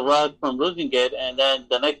keep The Rock from losing it, and then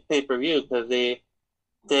the next pay-per-view, because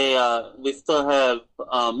we still have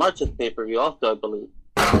March's pay-per-view also, I believe.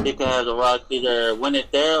 You can have The Rock either win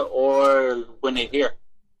it there or win it here.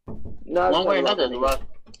 No, one way or another, The Rock.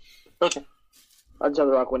 Okay. I'd have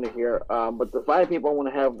The Rock win it here. But the 5 people I want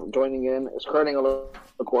to have joining in is Kurt Angle,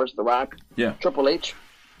 of course, The Rock, Triple H.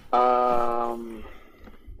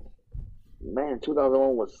 Man,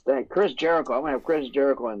 2001 was stacked. Chris Jericho. I'm gonna have Chris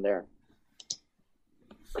Jericho in there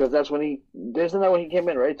because that's when isn't that when he came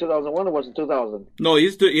in, right? 2001 or was it 2000? No,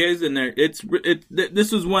 he's in there.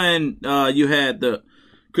 This was when you had the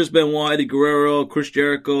Chris Benoit, Eddie Guerrero, Chris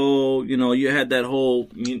Jericho. You know, you had that whole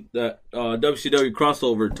WCW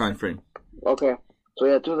crossover time frame. Okay, so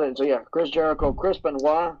yeah, 2000. So yeah, Chris Jericho, Chris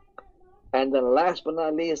Benoit, and then last but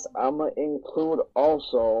not least, I'm gonna include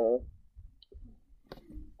also.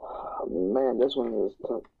 Oh, man, this one is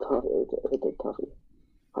tough. It's a toughie.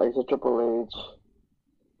 I said Triple H.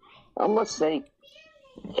 I'm gonna say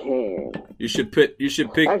Kane. You should pick.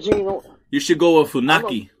 Actually, you should go with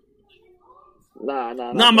Funaki. Nah.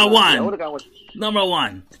 Number one. I would have gone with. Number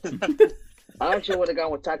one. I actually would have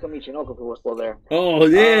gone with Taka Michinoku if he was still there. Oh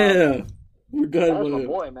yeah, that was my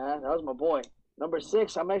boy, man. That was my boy. Number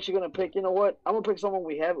 6. I'm actually gonna pick. You know what? I'm gonna pick someone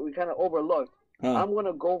we kind of overlooked. I'm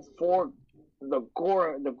gonna go for. The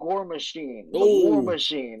gore machine. The war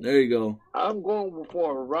machine. There you go. I'm going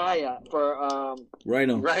for Rhino.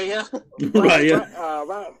 Raya?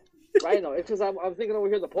 Rhino. It's because I'm thinking over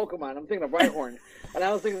here the Pokemon. I'm thinking of Rhyhorn. And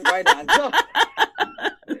I was thinking Rhino. So,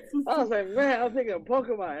 I was like, man, I'm thinking of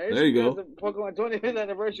Pokemon. There you go. The Pokemon 25th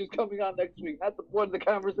anniversary is coming on next week. Not the point of the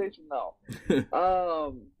conversation now.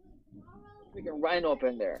 Thinking Rhino up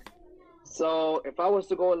in there. So if I was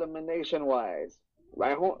to go elimination wise,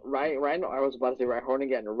 Rhino. I was about to say Rhyhorn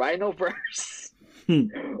again. Rhino first.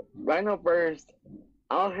 Rhino first.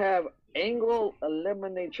 I'll have Angle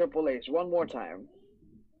eliminate Triple H one more time.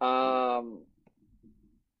 I'll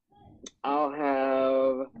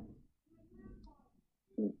have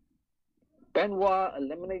Benoit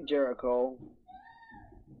eliminate Jericho.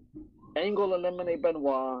 Angle eliminate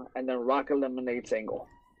Benoit, and then Rock eliminates Angle.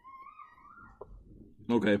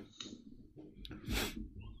 Okay.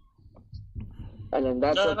 And then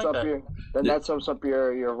that sets up your. Then that sums up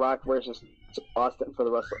your Rock versus Austin for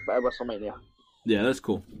the rest of WrestleMania. Yeah, that's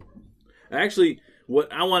cool. Actually,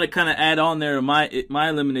 what I want to kind of add on there in my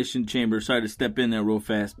elimination chamber. Sorry to step in there real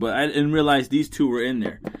fast, but I didn't realize these two were in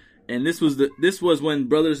there. And this was when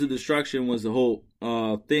Brothers of Destruction was the whole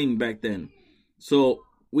thing back then. So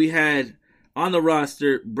we had on the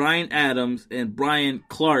roster Bryan Adams and Brian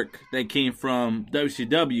Clark that came from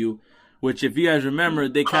WCW. Which, if you guys remember,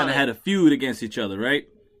 they kind of had a feud against each other, right?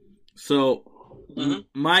 So,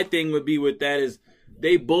 my thing would be with that is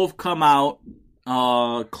they both come out,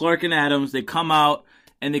 Clark and Adams, they come out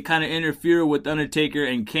and they kind of interfere with Undertaker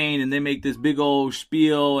and Kane, and they make this big old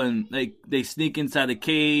spiel, and they sneak inside the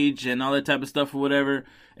cage and all that type of stuff or whatever,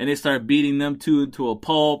 and they start beating them two into a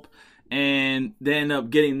pulp, and they end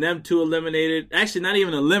up getting them two eliminated. Actually, not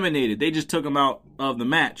even eliminated. They just took them out of the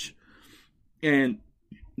match. And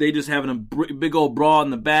they just having a big old brawl in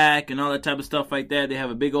the back and all that type of stuff like that. They have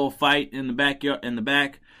a big old fight in the backyard. In the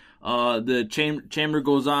back, the chamber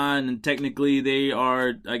goes on, and technically they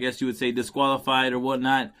are, I guess you would say, disqualified or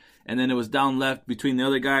whatnot. And then it was down left between the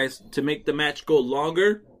other guys to make the match go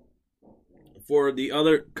longer for the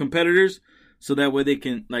other competitors, so that way they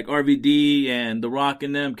can, like RVD and The Rock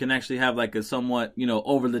and them, can actually have like a somewhat,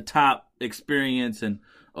 over the top experience and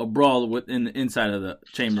a brawl within the inside of the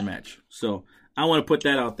chamber match. So I want to put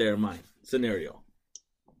that out there in my scenario.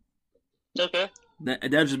 Okay.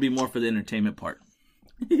 That'll just be more for the entertainment part.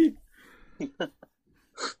 And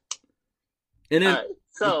then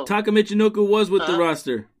Taka Michinoku was with the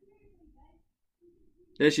roster.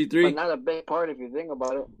 SG3. But not a big part if you think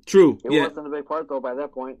about it. True. It wasn't a big part though by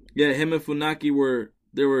that point. Yeah, him and Funaki were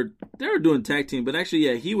doing tag team, but actually,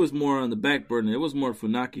 yeah, he was more on the back burner. It was more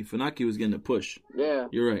Funaki. Funaki was getting a push. Yeah.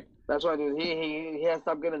 You're right. That's why, dude. He has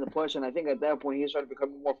stopped getting the push, and I think at that point he started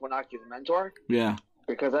becoming more Funaki's mentor. Yeah.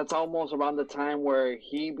 Because that's almost around the time where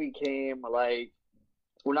he became like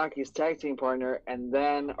Funaki's tag team partner, and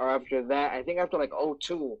then or after that, I think after like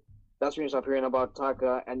 '02, that's when you start hearing about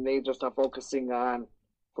Taka, and they just start focusing on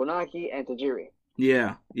Funaki and Tajiri.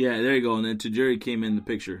 Yeah, there you go. And then Tajiri came in the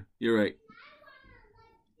picture. You're right.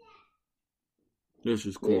 This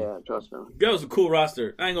was cool. Yeah, trust me. That was a cool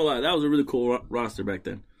roster. I ain't gonna lie. That was a really cool roster back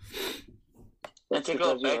then. And to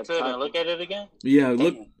go back to it and look at it again? Yeah,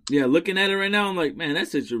 looking at it right now, I'm like, man,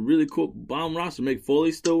 that's such a really cool bomb roster. Mick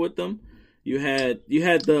Foley's still with them. You had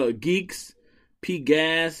the Geeks, P.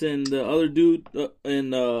 Gas, and the other dude,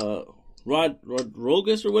 and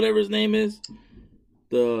Rodriguez or whatever his name is.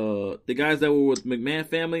 The guys that were with McMahon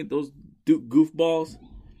family, those goofballs.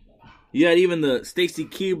 You had even the Stacy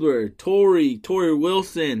Keibler, Tori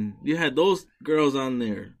Wilson. You had those girls on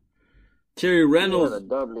there. Terry Reynolds. Yeah, the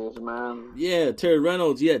W's, man. Yeah, Terry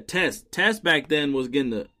Reynolds. Yeah, Tess. Tess back then was getting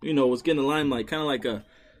the limelight, kind of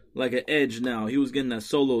like an Edge now. He was getting that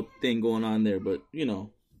solo thing going on there, but he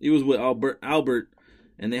was with Albert,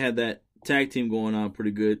 and they had that tag team going on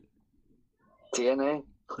pretty good. TNA.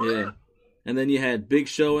 Yeah, and then you had Big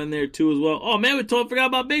Show in there too as well. Oh man, we totally forgot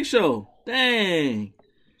about Big Show. Dang.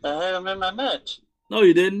 I had him in my match. No,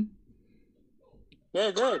 you didn't. Yeah,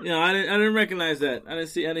 I did. Yeah, I didn't recognize that. I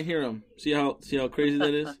didn't hear him. See how crazy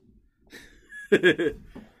that is.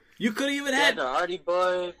 You could have even had the Hardy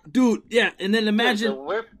Boys. Dude, yeah, and then imagine the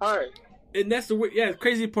weird part. And that's the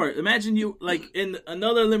crazy part. Imagine you like in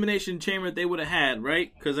another elimination chamber they would have had,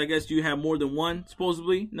 right? Because I guess you have more than one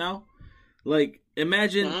supposedly now. Like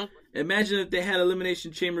imagine if they had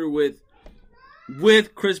elimination chamber with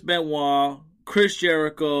Chris Benoit, Chris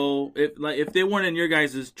Jericho. If they weren't in your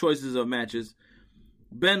guys' choices of matches,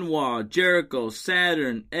 Benoit, Jericho,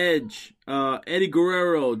 Saturn, Edge, Eddie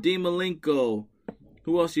Guerrero, Dean Malenko.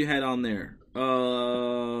 Who else you had on there?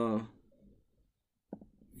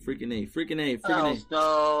 Freaking A. Al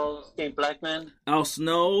Snow, Steve Blackman. Al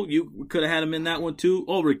Snow, you could have had him in that one too.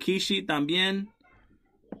 Oh, Rikishi también.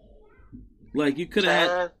 Like you could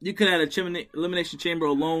have had a elimination chamber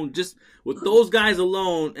alone, just with those guys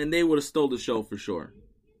alone, and they would have stole the show for sure.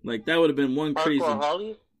 Like that would have been one crazy.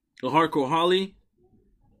 Holly? A Hardcore Holly.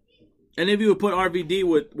 And if you would put RVD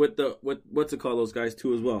with what's it called, those guys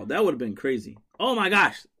too as well, that would have been crazy. Oh my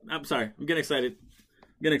gosh! I'm sorry, I'm getting excited.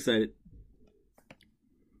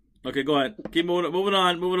 Okay, go ahead. Keep moving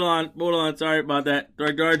on. Sorry about that.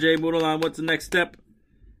 Director RJ, moving on. What's the next step?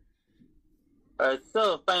 Alright,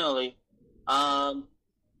 so finally, the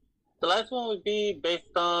last one would be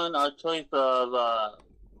based on our choice of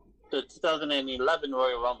the 2011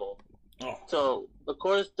 Royal Rumble. Oh. So, of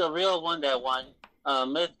course, the real one that won,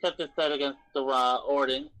 Miz kept his title against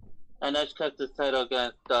Orton, and Edge kept his title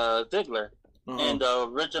against Ziggler in the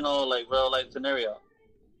original real life scenario.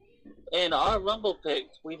 In our Rumble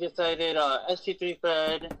picks, we decided SG3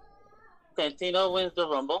 said Santino wins the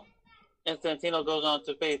Rumble, and Santino goes on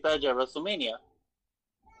to face Edge at WrestleMania.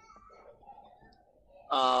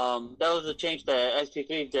 That was a change that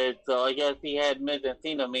SG3 did, so I guess he had Miz and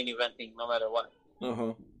Cena main eventing no matter what.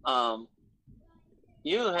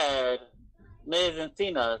 You had Miz and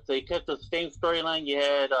Cena, so you kept the same storyline. You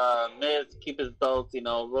had Miz keep his belt,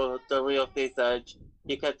 the real face Edge.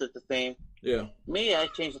 You kept it the same. Yeah. Me, I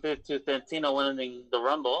changed it to Santino winning the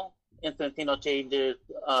Rumble, and Santino changes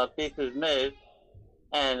faces Miz,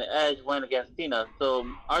 and Edge went against Cena. So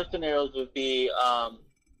our scenarios would be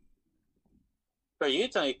for you,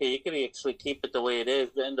 Tony K, you could actually keep it the way it is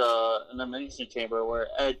in the elimination chamber, where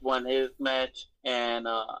Edge won his match and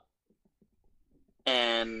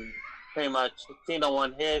pretty much Cena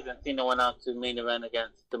won his, and Cena went out to main event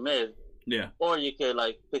against the Miz. Yeah. Or you could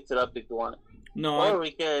fix it up if you want. No,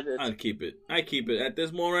 I'd keep it. I keep it at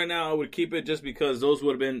this moment right now. I would keep it just because those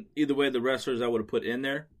would have been either way the wrestlers I would have put in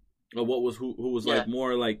there, or who was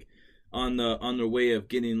more on their way of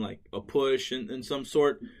getting a push in some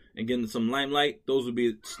sort and getting some limelight. Those would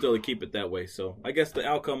be still to keep it that way. So I guess the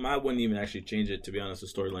outcome I wouldn't even actually change it, to be honest. The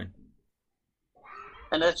storyline.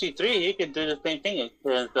 And SG3, he could do the same thing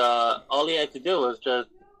because all he had to do was just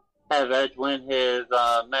have Edge win his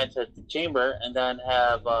match at the Chamber, and then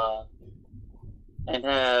have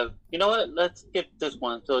you know what? Let's skip this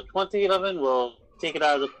one. So 2011, we'll take it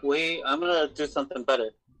out of the way. I'm gonna do something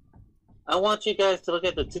better. I want you guys to look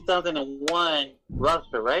at the 2001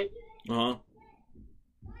 roster, right? I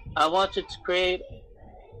want you to create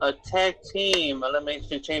a tag team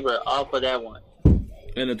elimination chamber off of that one.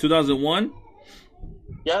 In the 2001?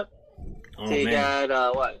 Yep. Oh, so you man.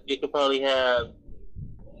 got what? You could probably have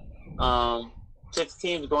 6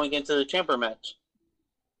 teams going into the chamber match.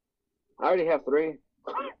 I already have 3.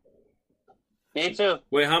 Me too.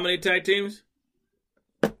 Wait, how many tag teams?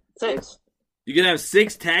 6. You can have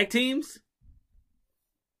 6 tag teams?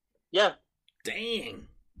 Yeah. Dang.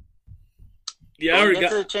 Yeah, I already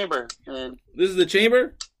got the chamber. And this is the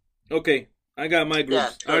chamber? Okay. I got my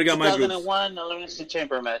groups. yeah, I already got my groups. 2001 Elimination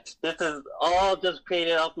Chamber match. This is all just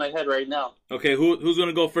created off my head right now. Okay, who's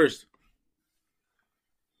gonna go first?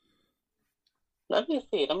 Let me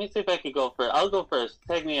see if I can go first. I'll go first.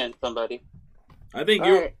 Tag me in, somebody. I think All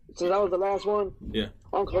you. right, so that was the last one. Yeah.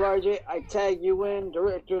 Uncle RJ, I tag you in.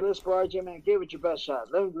 Director, list for RJ, man. Give it your best shot.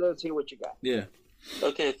 Let's see what you got. Yeah.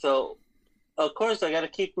 Okay, so of course I got to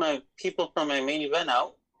keep my people from my main event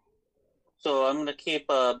out. So I'm gonna keep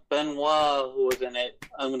Benoit, who was in it.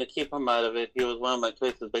 I'm gonna keep him out of it. He was one of my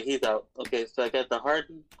choices, but he's out. Okay, so I got the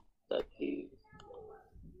Hardy.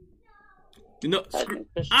 You know,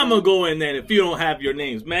 I'm gonna go in there if you don't have your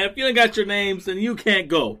names, man. If you ain't got your names, then you can't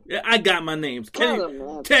go. I got my names.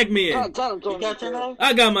 Tag me in. Tell him, you got your name?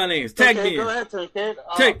 I got my names. Tag me go in. ahead, kid.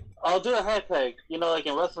 I'll do a hat tag. You know, like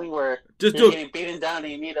in wrestling where Just you're do getting beaten down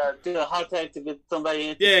and you need to do a hot tag to get somebody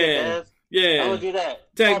into Yeah. Yeah. I'm gonna do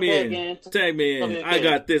that. Tag me in. Tag me in. I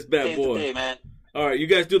got this bad boy. Today, man. All right, you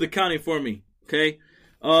guys do the counting for me, okay?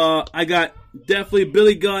 I got definitely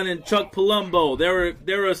Billy Gunn and Chuck Palumbo.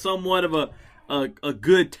 They were somewhat of a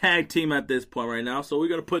good tag team at this point right now, so we're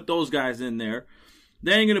gonna put those guys in there.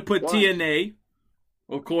 Then you're gonna put TNA,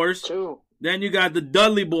 of course. 2. Then you got the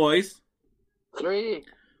Dudley Boys. 3.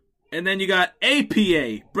 And then you got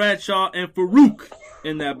APA, Bradshaw and Farouk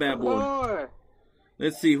in that bad boy. 4.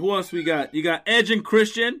 Let's see, who else we got? You got Edge and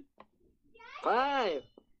Christian. 5.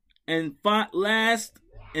 And last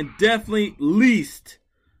and definitely least,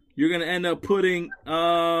 you're gonna end up putting who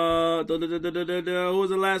was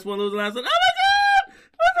the last one? Oh my God! What's the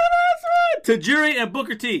last one? Tajiri and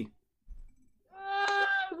Booker T.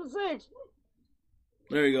 6.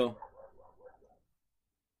 There you go.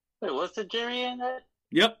 Wait, what's the jury in that?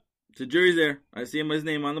 Yep, Tajiri's there. I see his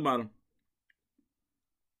name on the bottom.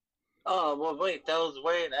 Oh, well, wait, that was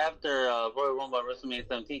right after Royal Rumble at WrestleMania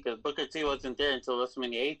 17 because Booker T wasn't there until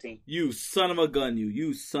WrestleMania 18. You son of a gun,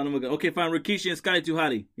 you son of a gun. Okay, fine. Rikishi and Scotty 2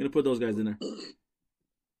 Hotty. You're gonna put those guys in there.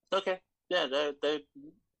 Okay, yeah, that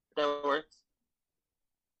works.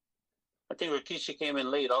 I think Rikishi came in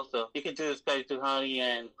late also. You could do Scotty 2 Hotty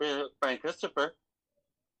and Brian Christopher.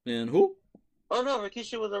 And who? Oh, no,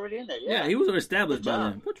 Rikishi was already in there. Yeah, he was established by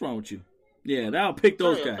then. What's wrong with you? Yeah, that'll pick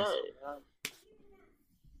those guys.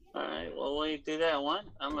 All right, well, when you do that one,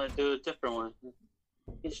 I'm going to do a different one.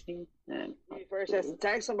 And He first has to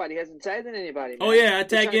tag somebody. He hasn't tagged in anybody. Man. Oh, yeah, I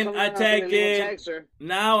tagged in. Tag,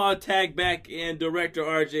 now I'll tag back in Director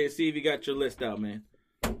RJ and see if you got your list out, man.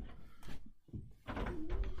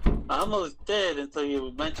 I almost did until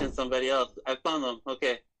you mentioned somebody else. I found them.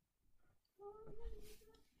 Okay.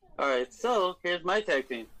 All right, so here's my tag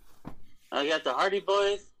team. I got the Hardy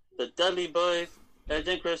Boys, the Dudley Boys, Edge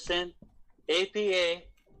and Christian, APA,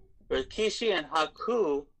 Rikishi and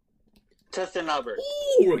Haku, Test and Albert.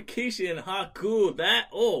 Ooh, Rikishi and Haku.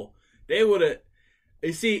 They would have.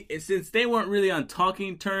 You see, since they weren't really on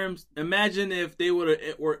talking terms, imagine if they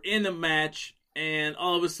were in a match and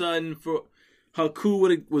all of a sudden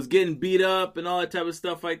Haku was getting beat up and all that type of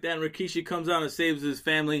stuff like that, and Rikishi comes out and saves his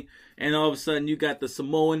family, and all of a sudden you got the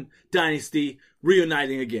Samoan dynasty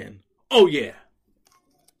reuniting again. Oh yeah.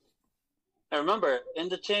 I remember in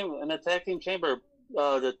the tag team chamber,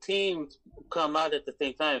 the teams come out at the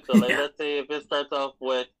same time. So let's say if it starts off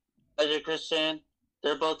with Edge and Christian,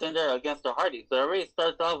 they're both in there against the Hardys. So it already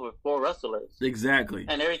starts off with 4 wrestlers. Exactly.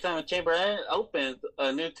 And every time a chamber opens,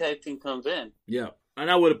 a new tag team comes in. Yeah. And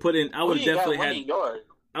I would have put in. I would have definitely had.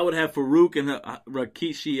 I would have Farouk and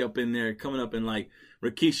Rikishi up in there, coming up and like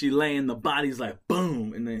Rikishi laying the bodies like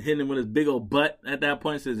boom, and then hitting him with his big old butt. At that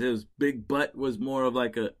point, since his big butt was more of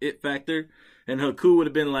like a it factor, and Haku would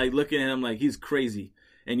have been like looking at him like he's crazy,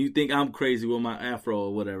 and you think I'm crazy with my afro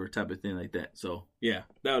or whatever type of thing like that. So yeah,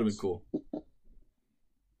 that would have been cool.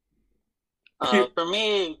 For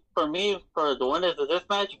me, for the winners of this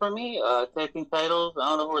match, tag team titles, I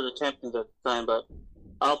don't know who were the champions at the time, but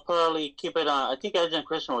I'll probably keep it on. I think Edge and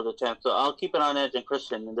Christian were the champs, so I'll keep it on Edge and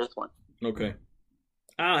Christian in this one. Okay.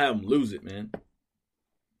 I'll have them lose it, man.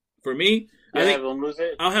 For me, I think have them lose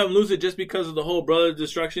it? I'll have them lose it just because of the whole Brothers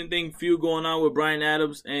Destruction thing feud going on with Bryan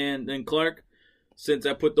Adams and Clark. Since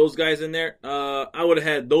I put those guys in there, I would have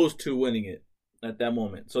had those 2 winning it at that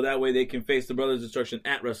moment. So that way they can face the Brothers Destruction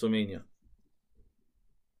at WrestleMania.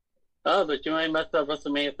 Oh, but you might mess up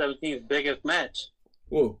WrestleMania 17's biggest match.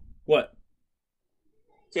 Whoa, what?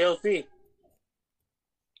 TLC.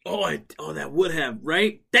 Oh, that would have,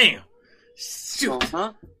 right? Damn. Shoot.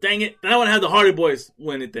 Uh-huh. Dang it. Then I would have the Hardy Boys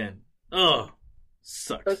win it then. Oh,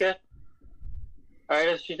 sucks. Okay. All right,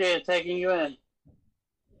 let's just tagging you in.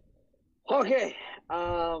 Okay.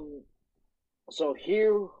 So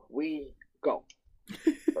here we go.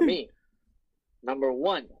 For me, number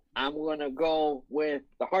 1, I'm gonna go with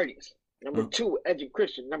the Hardys. Number 2, Edge and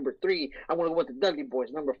Christian. Number 3, I'm gonna go with the Dudley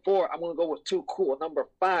Boys. Number 4, I'm gonna go with Too Cool. Number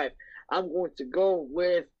 5, I'm going to go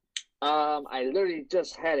with I literally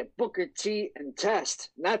just had it. Booker T and Test.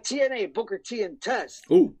 Not TNA, Booker T and Test.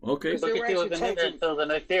 Ooh, okay. Booker T wasn't in there until the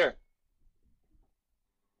next year.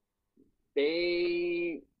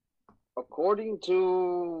 They, according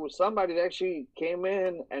to somebody that actually came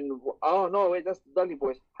in and, oh no, wait, that's the Dudley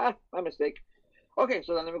Boys. Ha, my mistake. Okay,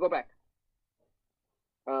 so then let me go back.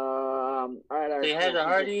 All right. They had the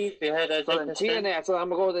Hardys. They had so then TNA. So I'm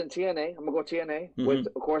gonna go with TNA. I'm gonna go TNA with,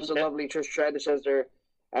 of course, the lovely Trish Stratus as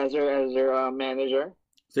their manager.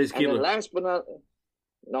 Stacy Keibler. And last but not,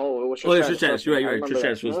 no, it was Trish Stratus. You're right. Trish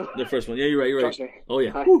Stratus was the first one. Yeah, you're right. Trust me. Oh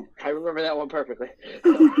yeah. I remember that one perfectly.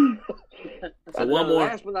 So one more.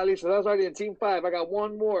 Last but not least, so that was already in Team 5. I got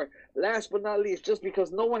one more. Last but not least, just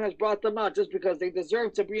because no one has brought them out, just because they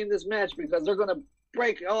deserve to be in this match, because they're gonna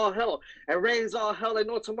break all hell and raise all hell. I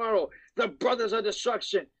know tomorrow. The Brothers of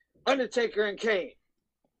Destruction, Undertaker and Kane.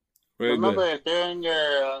 Very Remember, good. if they're in your,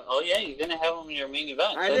 you're gonna have them in your main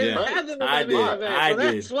event. I didn't have them in my main event, so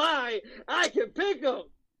that's why I can pick them.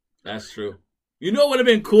 That's true. You know what would have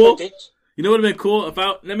been cool? You know what would have been cool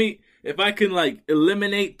if I can like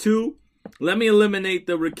eliminate 2. Let me eliminate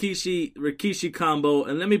the Rikishi combo,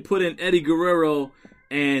 and let me put in Eddie Guerrero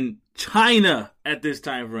and China at this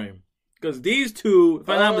time frame. Because these two, if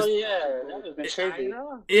I'm not mistaken,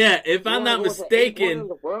 if I'm not mistaken,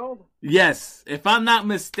 yes, if I'm not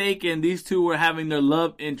mistaken, these two were having their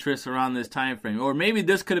love interests around this time frame, or maybe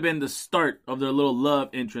this could have been the start of their little love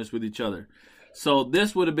interest with each other. So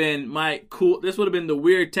this would have been This would have been the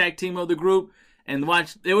weird tag team of the group. And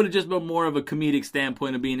it would have just been more of a comedic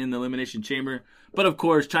standpoint of being in the Elimination Chamber. But of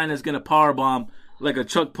course, China's going to powerbomb like a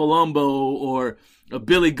Chuck Palumbo or a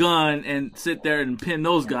Billy Gunn and sit there and pin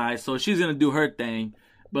those guys. So she's going to do her thing.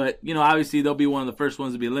 But, obviously they'll be one of the first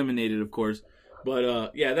ones to be eliminated, of course. But,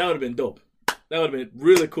 that would have been dope. That would have been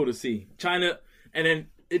really cool to see. China, and then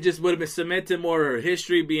it just would have been cemented more her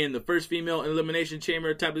history being the first female Elimination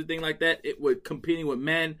Chamber type of thing like that. It would competing with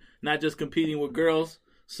men, not just competing with girls.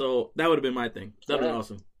 So that would have been my thing. That would have been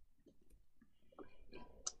awesome.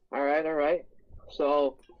 All right.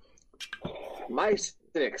 So my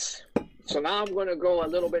 6. So now I'm going to go a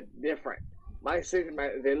little bit different. My 6,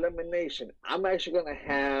 the elimination. I'm actually going to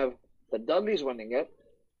have the Dudleys winning it.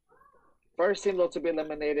 First team though to be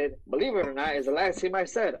eliminated, believe it or not, is the last team I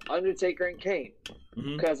said, Undertaker and Kane.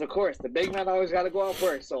 Because of course the big man always got to go out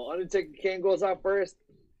first. So Undertaker and Kane goes out first.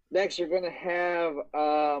 Next you're going to have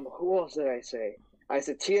who else did I say? I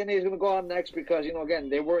said TNA is going to go on next because again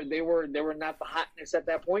they were not the hotness at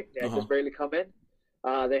that point. They had just barely come in.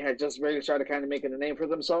 They had just really started kind of making a name for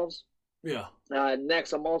themselves. Yeah.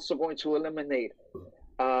 Next, I'm also going to eliminate.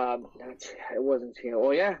 It wasn't TNA.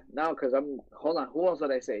 Oh yeah, no, because hold on. Who else did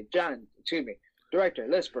I say? Director,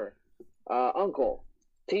 Lisper, Uncle,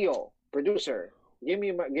 Tio, producer. Give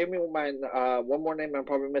me my one more name I'm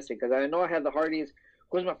probably missing because I know I had the Hardys.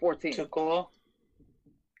 Who's my 14? Too Cool.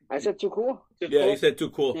 I said Too Cool? You said Too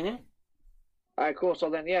Cool. Mm-hmm. All right, cool. So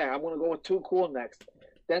then, I'm going to go with Too Cool next.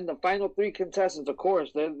 Then the final 3 contestants, of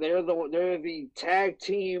course, they're the tag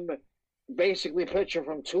team, basically picture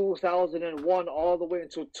from 2001 all the way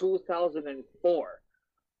until 2004.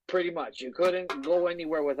 Pretty much. You couldn't go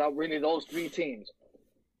anywhere without really those 3 teams.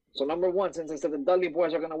 So number 1, since I said the Dudley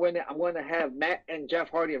Boys are going to win it, I'm going to have Matt and Jeff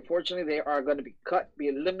Hardy. Unfortunately, they are going to be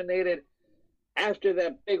eliminated after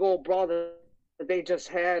that big old brawl that they just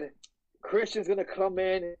had. Christian's gonna come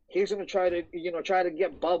in. He's gonna try to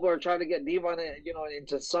get Bubba or try to get Devon,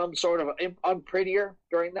 into some sort of unprettier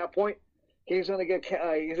during that point. He's gonna get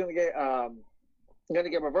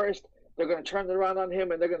reversed. They're gonna turn it around on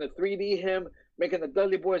him and they're gonna 3D him, making the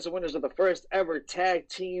Dudley Boys the winners of the first ever tag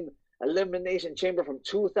team elimination chamber from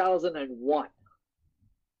 2001.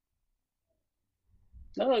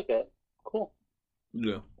 I like that. Cool.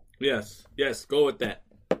 Yeah. Yes. Go with that.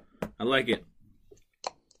 I like it.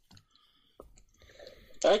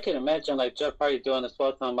 I can imagine Jeff Hardy doing a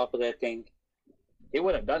swell time off of that thing. He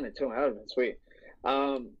would have done it too. That would have been sweet.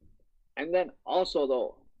 And then also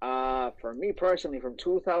though, for me personally, from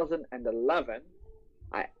 2011,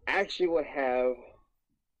 I actually would have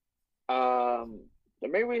the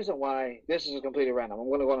main reason why this is completely random. I'm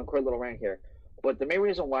going to go on a quick little rant here, but the main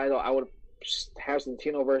reason why though I would have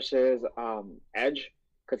Santino versus Edge,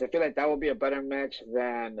 because I feel like that would be a better match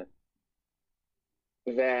than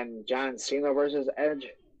John Cena versus Edge.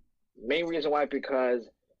 Main reason why, because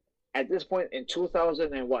at this point in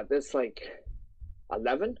 2000 and what, this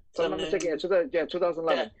 11. So I'm not mistaken. Yeah,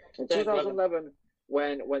 2011. In 2011,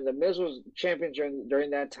 when the Miz was champion during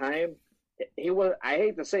that time, he was, I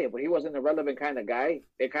hate to say it, but he wasn't a relevant kind of guy.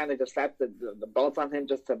 They kind of just slapped the belt on him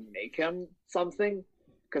just to make him something.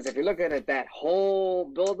 Because if you look at it, that whole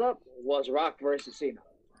build-up was Rock versus Cena.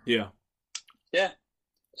 Yeah. Yeah.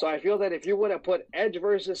 So I feel that if you would have put Edge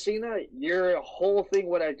versus Cena, your whole thing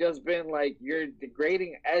would have just been like you're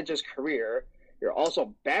degrading Edge's career. You're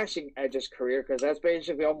also bashing Edge's career because that's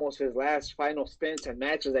basically almost his last final stints and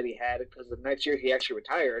matches that he had because the next year he actually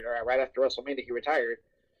retired, or right after WrestleMania he retired.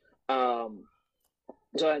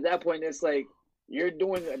 So at that point, it's like you're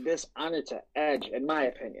doing a dishonor to Edge, in my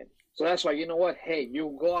opinion. So that's why, you know what? Hey,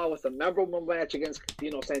 you go out with a memorable match against,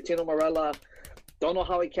 Santino Marella. Don't know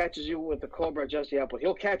how he catches you with the Cobra just yet, but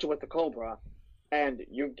he'll catch you with the Cobra, and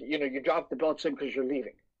you drop the belt to him because you're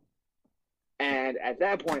leaving. And at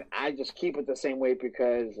that point, I just keep it the same way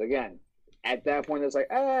because, again, at that point, it's like,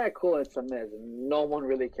 cool, it's a Miz. No one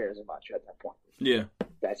really cares about you at that point. Yeah.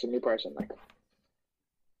 That's me personally.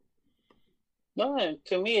 No, and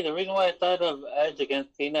to me, the reason why I thought of Edge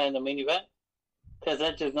against Cena in the main event, because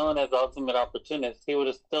Edge is known as the ultimate opportunist. He would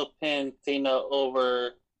have still pinned Cena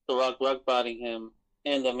over The Rock botting him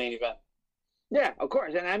in the main event. Yeah, of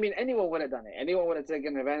course. And I mean, anyone would have done it. Anyone would have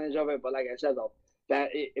taken advantage of it. But like I said, though, that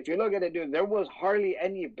if you look at it, dude, there was hardly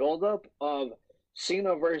any buildup of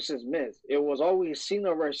Cena versus Miz. It was always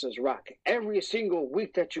Cena versus Rock. Every single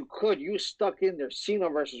week that you could, you stuck in there Cena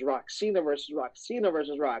versus Rock, Cena versus Rock, Cena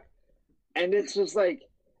versus Rock. And it's just like,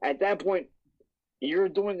 at that point, you're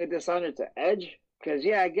doing a dishonor to Edge. Because,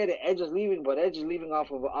 yeah, I get it. Edge is leaving, but Edge is leaving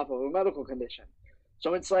off of a medical condition.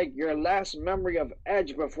 So it's like your last memory of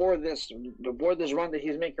Edge before this run that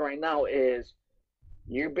he's making right now is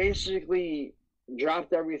you basically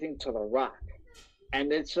dropped everything to The Rock.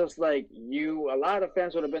 And it's just like a lot of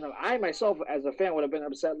fans would have been, I myself as a fan would have been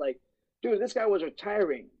upset like, dude, this guy was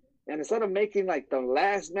retiring. And instead of making like the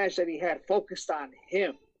last match that he had focused on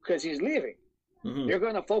him because he's leaving, you're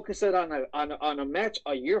going to focus it on a match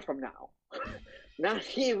a year from now. Not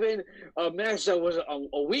even a match that was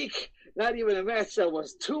a week. Not even a match that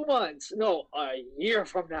was 2 months. No, a year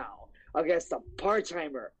from now against a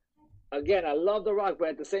part-timer. Again, I love The Rock, but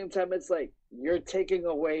at the same time, it's like you're taking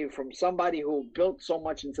away from somebody who built so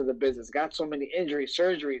much into the business, got so many injuries,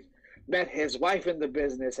 surgeries, met his wife in the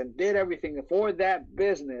business, and did everything for that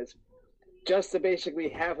business just to basically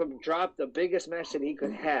have him drop the biggest match that he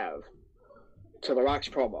could have to The Rock's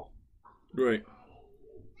promo. Right.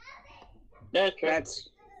 That's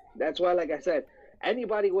why, like I said,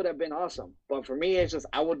 anybody would have been awesome. But for me, it's just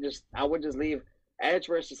I would just leave Edge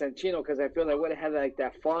versus Santino because I feel I would have had like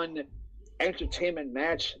that fun entertainment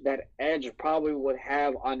match that Edge probably would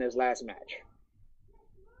have on his last match.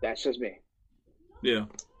 That's just me. Yeah.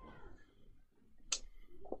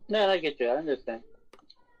 No, I get you. I understand.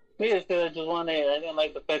 Me, I didn't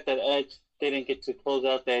like the fact that Edge didn't get to close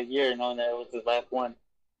out that year knowing that it was his last one.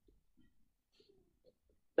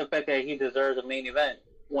 The fact that he deserved a main event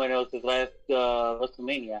when it was his last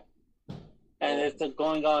WrestleMania. And it's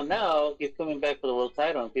going on now. He's coming back for the world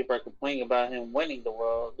title, and people are complaining about him winning the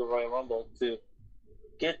Royal Rumble to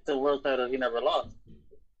get the world title he never lost.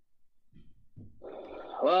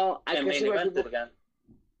 Well, I can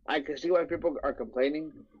see why people are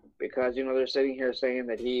complaining because they're sitting here saying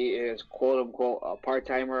that he is quote unquote a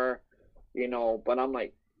part-timer, But I'm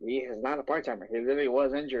like, he is not a part-timer. He literally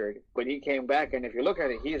was injured, but he came back, and if you look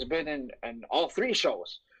at it, he's been in all 3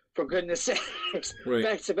 shows. For goodness sakes, right.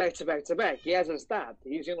 back to back to back to back. He hasn't stopped.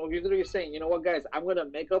 He's literally saying, you know what, guys, I'm gonna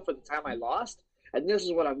make up for the time I lost, and this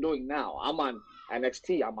is what I'm doing now. I'm on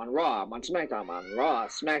NXT, I'm on Raw, I'm on SmackDown, I'm on Raw,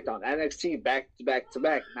 SmackDown, NXT, back to back to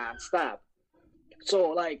back, nonstop. So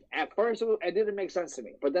like at first it didn't make sense to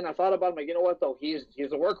me, but then I thought about him, like, you know what though, he's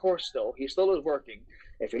a workhorse still. He still is working.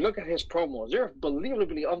 If you look at his promos, they're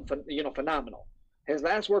believably phenomenal. His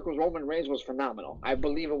last work with Roman Reigns was phenomenal. I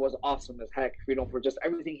believe it was awesome as heck, for just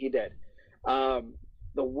everything he did. For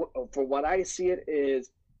what I see it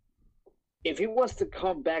is, if he was to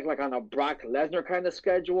come back like on a Brock Lesnar kind of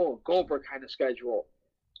schedule, Goldberg kind of schedule,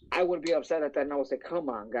 I would be upset at that, and I would say, come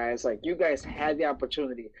on, guys. Like, you guys had the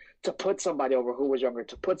opportunity to put somebody over who was younger,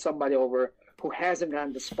 to put somebody over who hasn't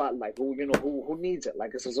gotten the spotlight, who needs it,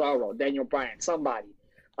 like a Cesaro, Daniel Bryan, somebody.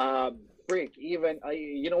 Even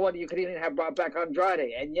you know what? You could even have brought back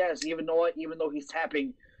Andrade, and yes, even though he's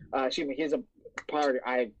tapping, he's a part.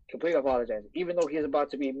 I completely apologize. Even though he's about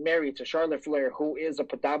to be married to Charlotte Flair, who is a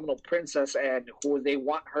predominant princess, and who they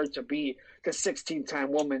want her to be the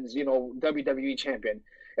 16-time women's WWE champion,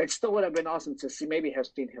 it still would have been awesome to maybe have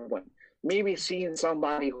seen him win. maybe seeing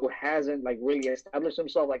somebody who hasn't like really established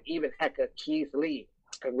himself, like even heck of Keith Lee.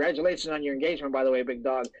 Congratulations on your engagement, by the way, big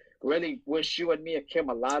dog. Really wish you and me and Kim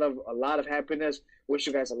a lot of happiness. Wish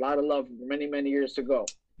you guys a lot of love for many, many years to go.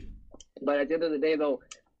 But at the end of the day, though,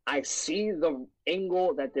 I see the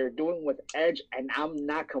angle that they're doing with Edge, and I'm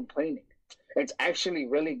not complaining. It's actually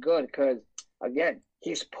really good because, again,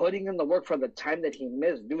 he's putting in the work for the time that he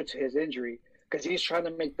missed due to his injury, because he's trying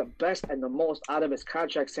to make the best and the most out of his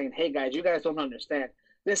contract, saying, hey, guys, you guys don't understand.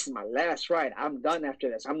 This is my last ride. I'm done after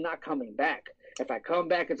this. I'm not coming back. If I come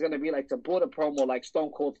back, it's going to be like to put a promo like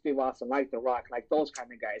Stone Cold Steve Austin, like The Rock, like those kind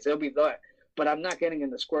of guys. It'll be that. But I'm not getting in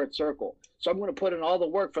the squared circle. So I'm going to put in all the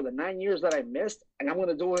work for the 9 years that I missed, and I'm going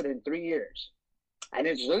to do it in 3 years. And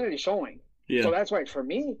it's literally showing. Yeah. So that's right. For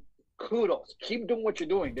me, kudos. Keep doing what you're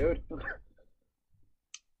doing, dude.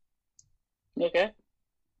 Okay.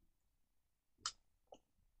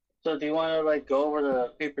 So do you want to like go over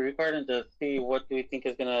the pay-per-view card and to see what do we think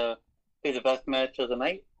is gonna be the best match of the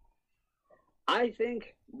night? I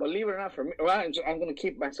think, believe it or not, for me, well, I'm going to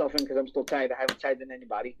keep myself in because I'm still tied. I haven't tied in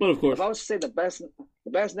anybody. Well, of course. If I was to say the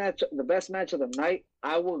best match of the night,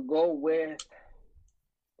 I would go with.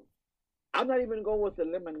 I'm not even going to go with the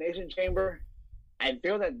Elimination Chamber. I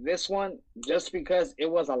feel that this one, just because it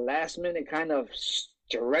was a last minute kind of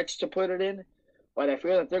stretch to put it in, but I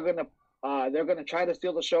feel that they're gonna try to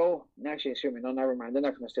steal the show. Actually, excuse me, no, never mind. They're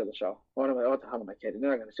not gonna steal the show. What the hell am I kidding?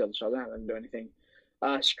 They're not gonna steal the show. They're not gonna do anything.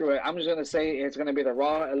 Screw it. I'm just gonna say it's gonna be the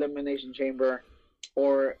Raw Elimination Chamber,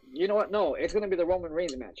 or you know what? No, it's gonna be the Roman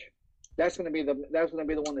Reigns match. That's gonna be the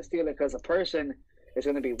one to steal it, because the person is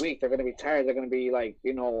gonna be weak. They're gonna be tired. They're gonna be like,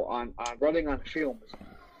 you know, on running on fumes.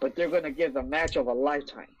 But they're gonna give the match of a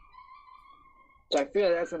lifetime. So I feel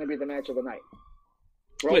that's gonna be the match of the night.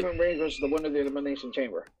 Roman Reigns versus the winner of the Elimination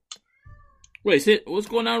Chamber. Wait, Sid, what's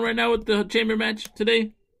going on right now with the Chamber match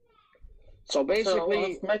today? So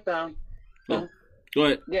basically, SmackDown. Oh, go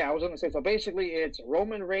ahead. Yeah, I was going to say. So basically, it's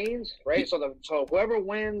Roman Reigns, right? So whoever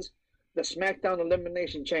wins the SmackDown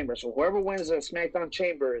Elimination Chamber, so whoever wins the SmackDown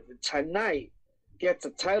Chamber tonight gets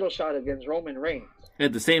a title shot against Roman Reigns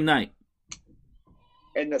At the same night.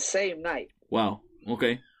 in the same night. Wow.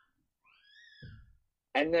 Okay.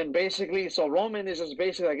 And then basically, so Roman is just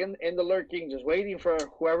basically like in the lurking, just waiting for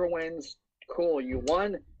whoever wins. Cool, you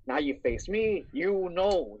won. Now you face me. You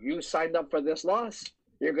know you signed up for this loss.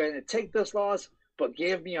 You're going to take this loss, but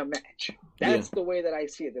give me a match. That's the way that I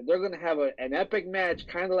see it. They're going to have an epic match,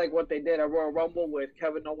 kind of like what they did at Royal Rumble with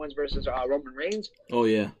Kevin Owens versus Roman Reigns. Oh,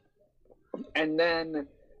 yeah. And then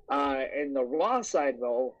in the Raw side,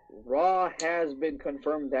 though, Raw has been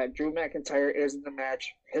confirmed that Drew McIntyre is in the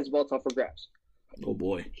match. His belt's up for grabs. Oh,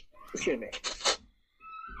 boy. Excuse me.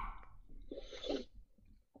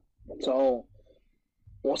 So,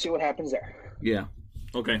 we'll see what happens there. Yeah.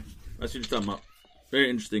 Okay. That's what you're talking about. Very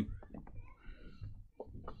interesting.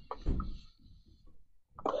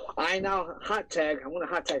 I now hot tag. I'm going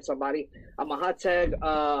to hot tag somebody. I'm a hot tag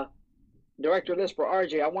director list for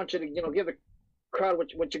RJ. I want you to, give the crowd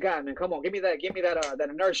what you got, man. Come on, give me that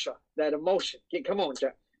inertia, that emotion. Come on,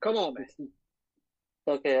 Jeff. Come on, man.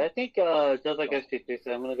 Okay, I think just like SG3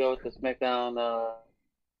 said, I'm gonna go with the SmackDown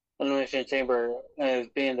Elimination Chamber as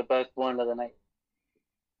being the best one of the night.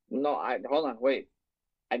 No, hold on, wait.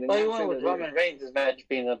 I did you not went say with that. Roman Reigns' match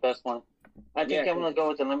being the best one. I think I'm gonna go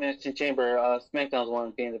with the Elimination Chamber, SmackDown's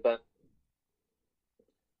one being the best.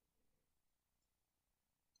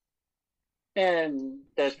 And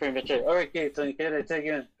that's pretty much it. All right, Keith, so you can take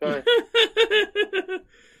it in. Go ahead.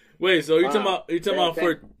 Wait, so you're talking about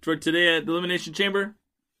for today at the Elimination Chamber?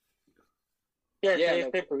 Yeah,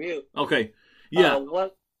 today's pay-per-view. Okay. Yeah.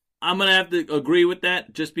 What? I'm going to have to agree with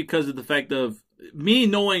that just because of the fact of me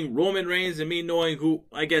knowing Roman Reigns and me knowing who,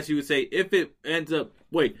 I guess you would say, if it ends up...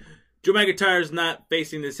 Wait, Drew McIntyre is not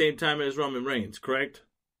facing the same time as Roman Reigns, correct?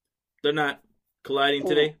 They're not colliding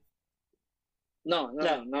today? No,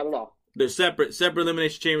 not at all. They're separate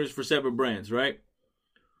Elimination Chambers for separate brands, right?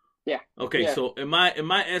 Yeah. Okay, yeah. So in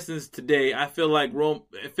my essence today, I feel like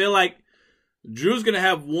Drew's gonna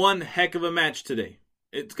have one heck of a match today.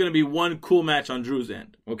 It's gonna be one cool match on Drew's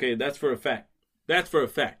end. Okay, that's for a fact.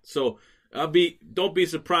 So don't be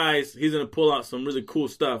surprised. He's gonna pull out some really cool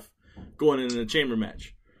stuff going into the chamber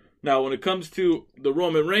match. Now, when it comes to the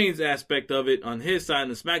Roman Reigns aspect of it on his side in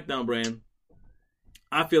the SmackDown brand,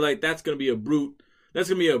 I feel like that's gonna be a brute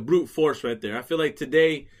force right there. I feel like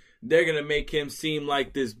today they're gonna make him seem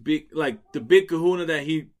like this big, like the big kahuna that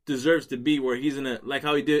he deserves to be, where he's like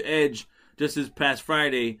how he did Edge just this past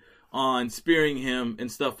Friday on spearing him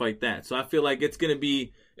and stuff like that. So I feel like it's gonna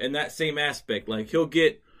be in that same aspect. Like he'll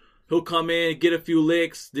get he'll come in, get a few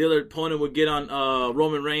licks. The other opponent would get on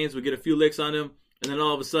Roman Reigns, would get a few licks on him, and then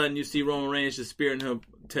all of a sudden you see Roman Reigns just spearing him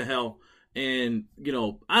to hell. And, you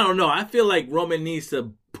know, I don't know. I feel like Roman needs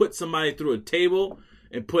to put somebody through a table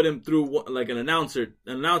and put him through like an announcer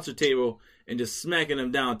table and just smacking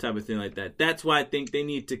him down type of thing like that. That's why I think they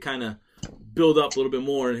need to kind of build up a little bit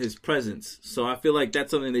more in his presence. So I feel like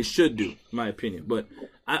that's something they should do, in my opinion. But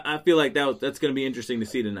I feel like that's going to be interesting to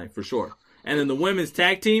see tonight for sure. And then the women's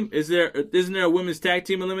tag team, isn't there a women's tag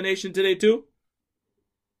team elimination today too?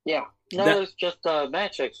 Yeah. No, it's just a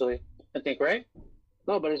match actually. I think, right?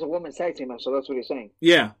 No, but it's a women's tag team match, so that's what he's saying.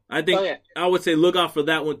 Yeah, I think I would say look out for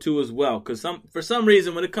that one too as well. Because for some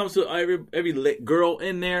reason, when it comes to every girl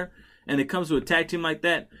in there, and it comes to a tag team like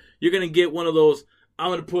that, you're gonna get one of those. I'm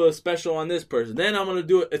gonna put a special on this person. Then I'm gonna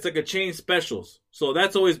do it. It's like a chain specials. So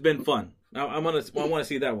that's always been fun. I want to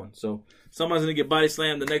see that one. So someone's gonna get body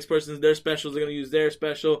slammed. The next person's their specials. They're gonna use their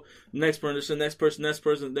special. The next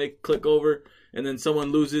person. They click over, and then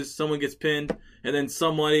someone loses. Someone gets pinned, and then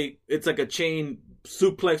somebody. It's like a chain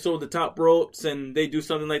suplex over the top ropes, and they do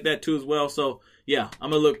something like that too as well. So yeah,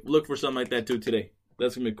 I'm gonna look for something like that too today.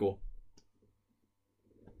 That's gonna be cool.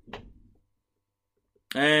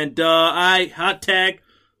 And hot tag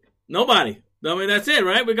nobody. I mean, that's it,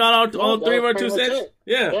 right? We got all three of our 2 cents.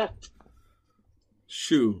 Yeah.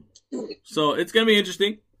 Shoo. So it's gonna be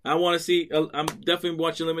interesting. I want to see. I'm definitely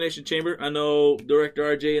watching Elimination Chamber. I know Director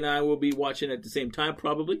RJ and I will be watching at the same time,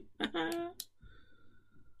 probably.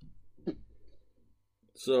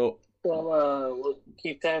 So we'll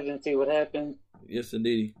keep tabs and see what happens. Yes,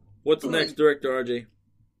 indeed. What's next, Director RJ?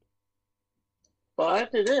 Well,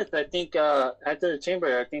 after this, I think after the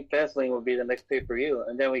Chamber, I think Fastlane will be the next pay-per-view,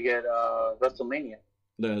 and then we get WrestleMania.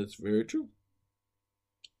 That's very true.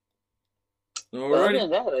 Well, other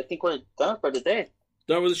than that, I think we're done for today.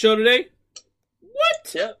 Done with the show today?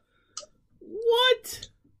 What? Yep. What?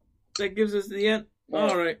 That gives us the end? Yeah.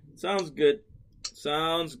 All right. Sounds good.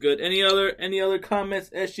 Any other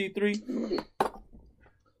comments, SG3?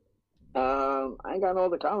 I ain't got no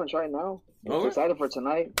other comments right now. I'm excited for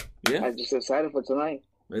tonight. Yeah. I'm just excited for tonight.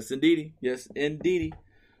 Yes, indeedy.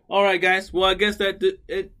 All right, guys. Well, I guess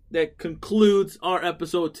that concludes our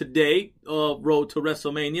episode today of Road to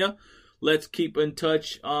WrestleMania. Let's keep in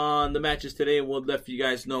touch on the matches today, and we'll let you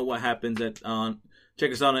guys know what happens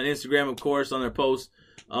check us out on Instagram, of course, on our posts.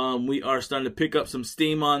 We are starting to pick up some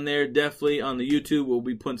steam on there. Definitely on the YouTube. We'll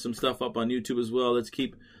be putting some stuff up on YouTube as well. Let's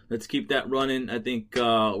keep that running. I think we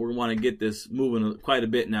want to get this moving quite a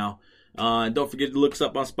bit now. And don't forget to look us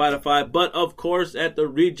up on Spotify. But, of course, at the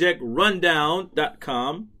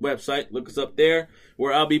ReJectRundown.com website. Look us up there,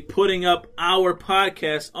 where I'll be putting up our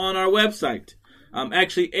podcast on our website. I'm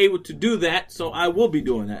actually able to do that, so I will be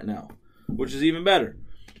doing that now, which is even better.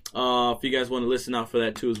 If you guys want to listen out for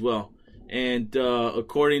that too as well. And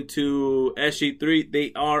according to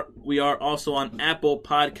SG3, we are also on Apple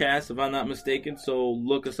Podcasts, if I'm not mistaken. So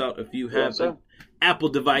look us out if you have an Apple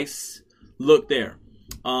device. Look there.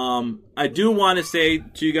 I do want to say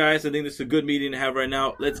to you guys, I think this is a good meeting to have right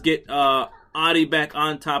now. Let's get Audie back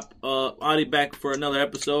on top. Audie back for another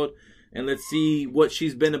episode, and let's see what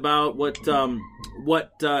she's been about. What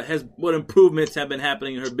improvements have been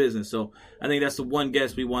happening in her business. So I think that's the one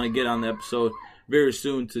guest we want to get on the episode very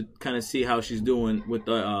soon to kind of see how she's doing with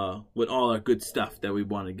all our good stuff that we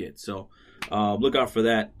want to get. So look out for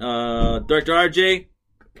that. Director RJ,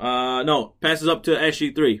 passes up to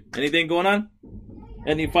SG3. Anything going on?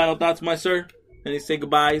 Any final thoughts, my sir? Any say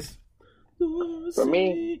goodbyes? For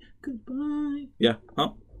me? Goodbye. Yeah.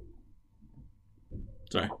 Huh?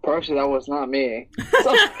 Sorry. Personally, that was not me.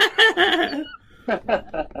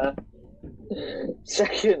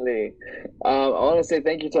 Secondly, I want to say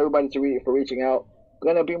thank you to everybody for reaching out.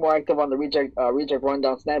 Going to be more active on the ReJect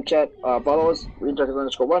Rundown Snapchat. Follow us,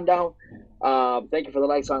 ReJect_Rundown. Thank you for the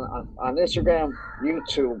likes on Instagram,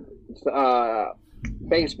 YouTube,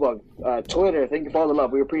 Facebook, Twitter. Thank you for all the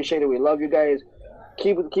love. We appreciate it. We love you guys.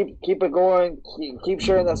 Keep it going. Keep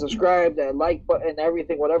sharing that subscribe, that like button,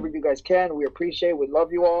 everything, whatever you guys can. We appreciate it. We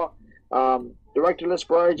love you all. Director List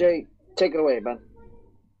for RJ, take it away, man.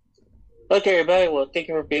 Okay, everybody. Well, thank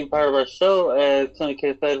you for being part of our show. As Tony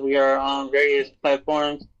K said, we are on various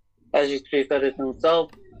platforms. As you said it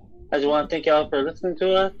himself. I just want to thank y'all for listening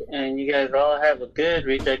to us, and you guys all have a good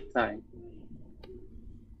ReJect time.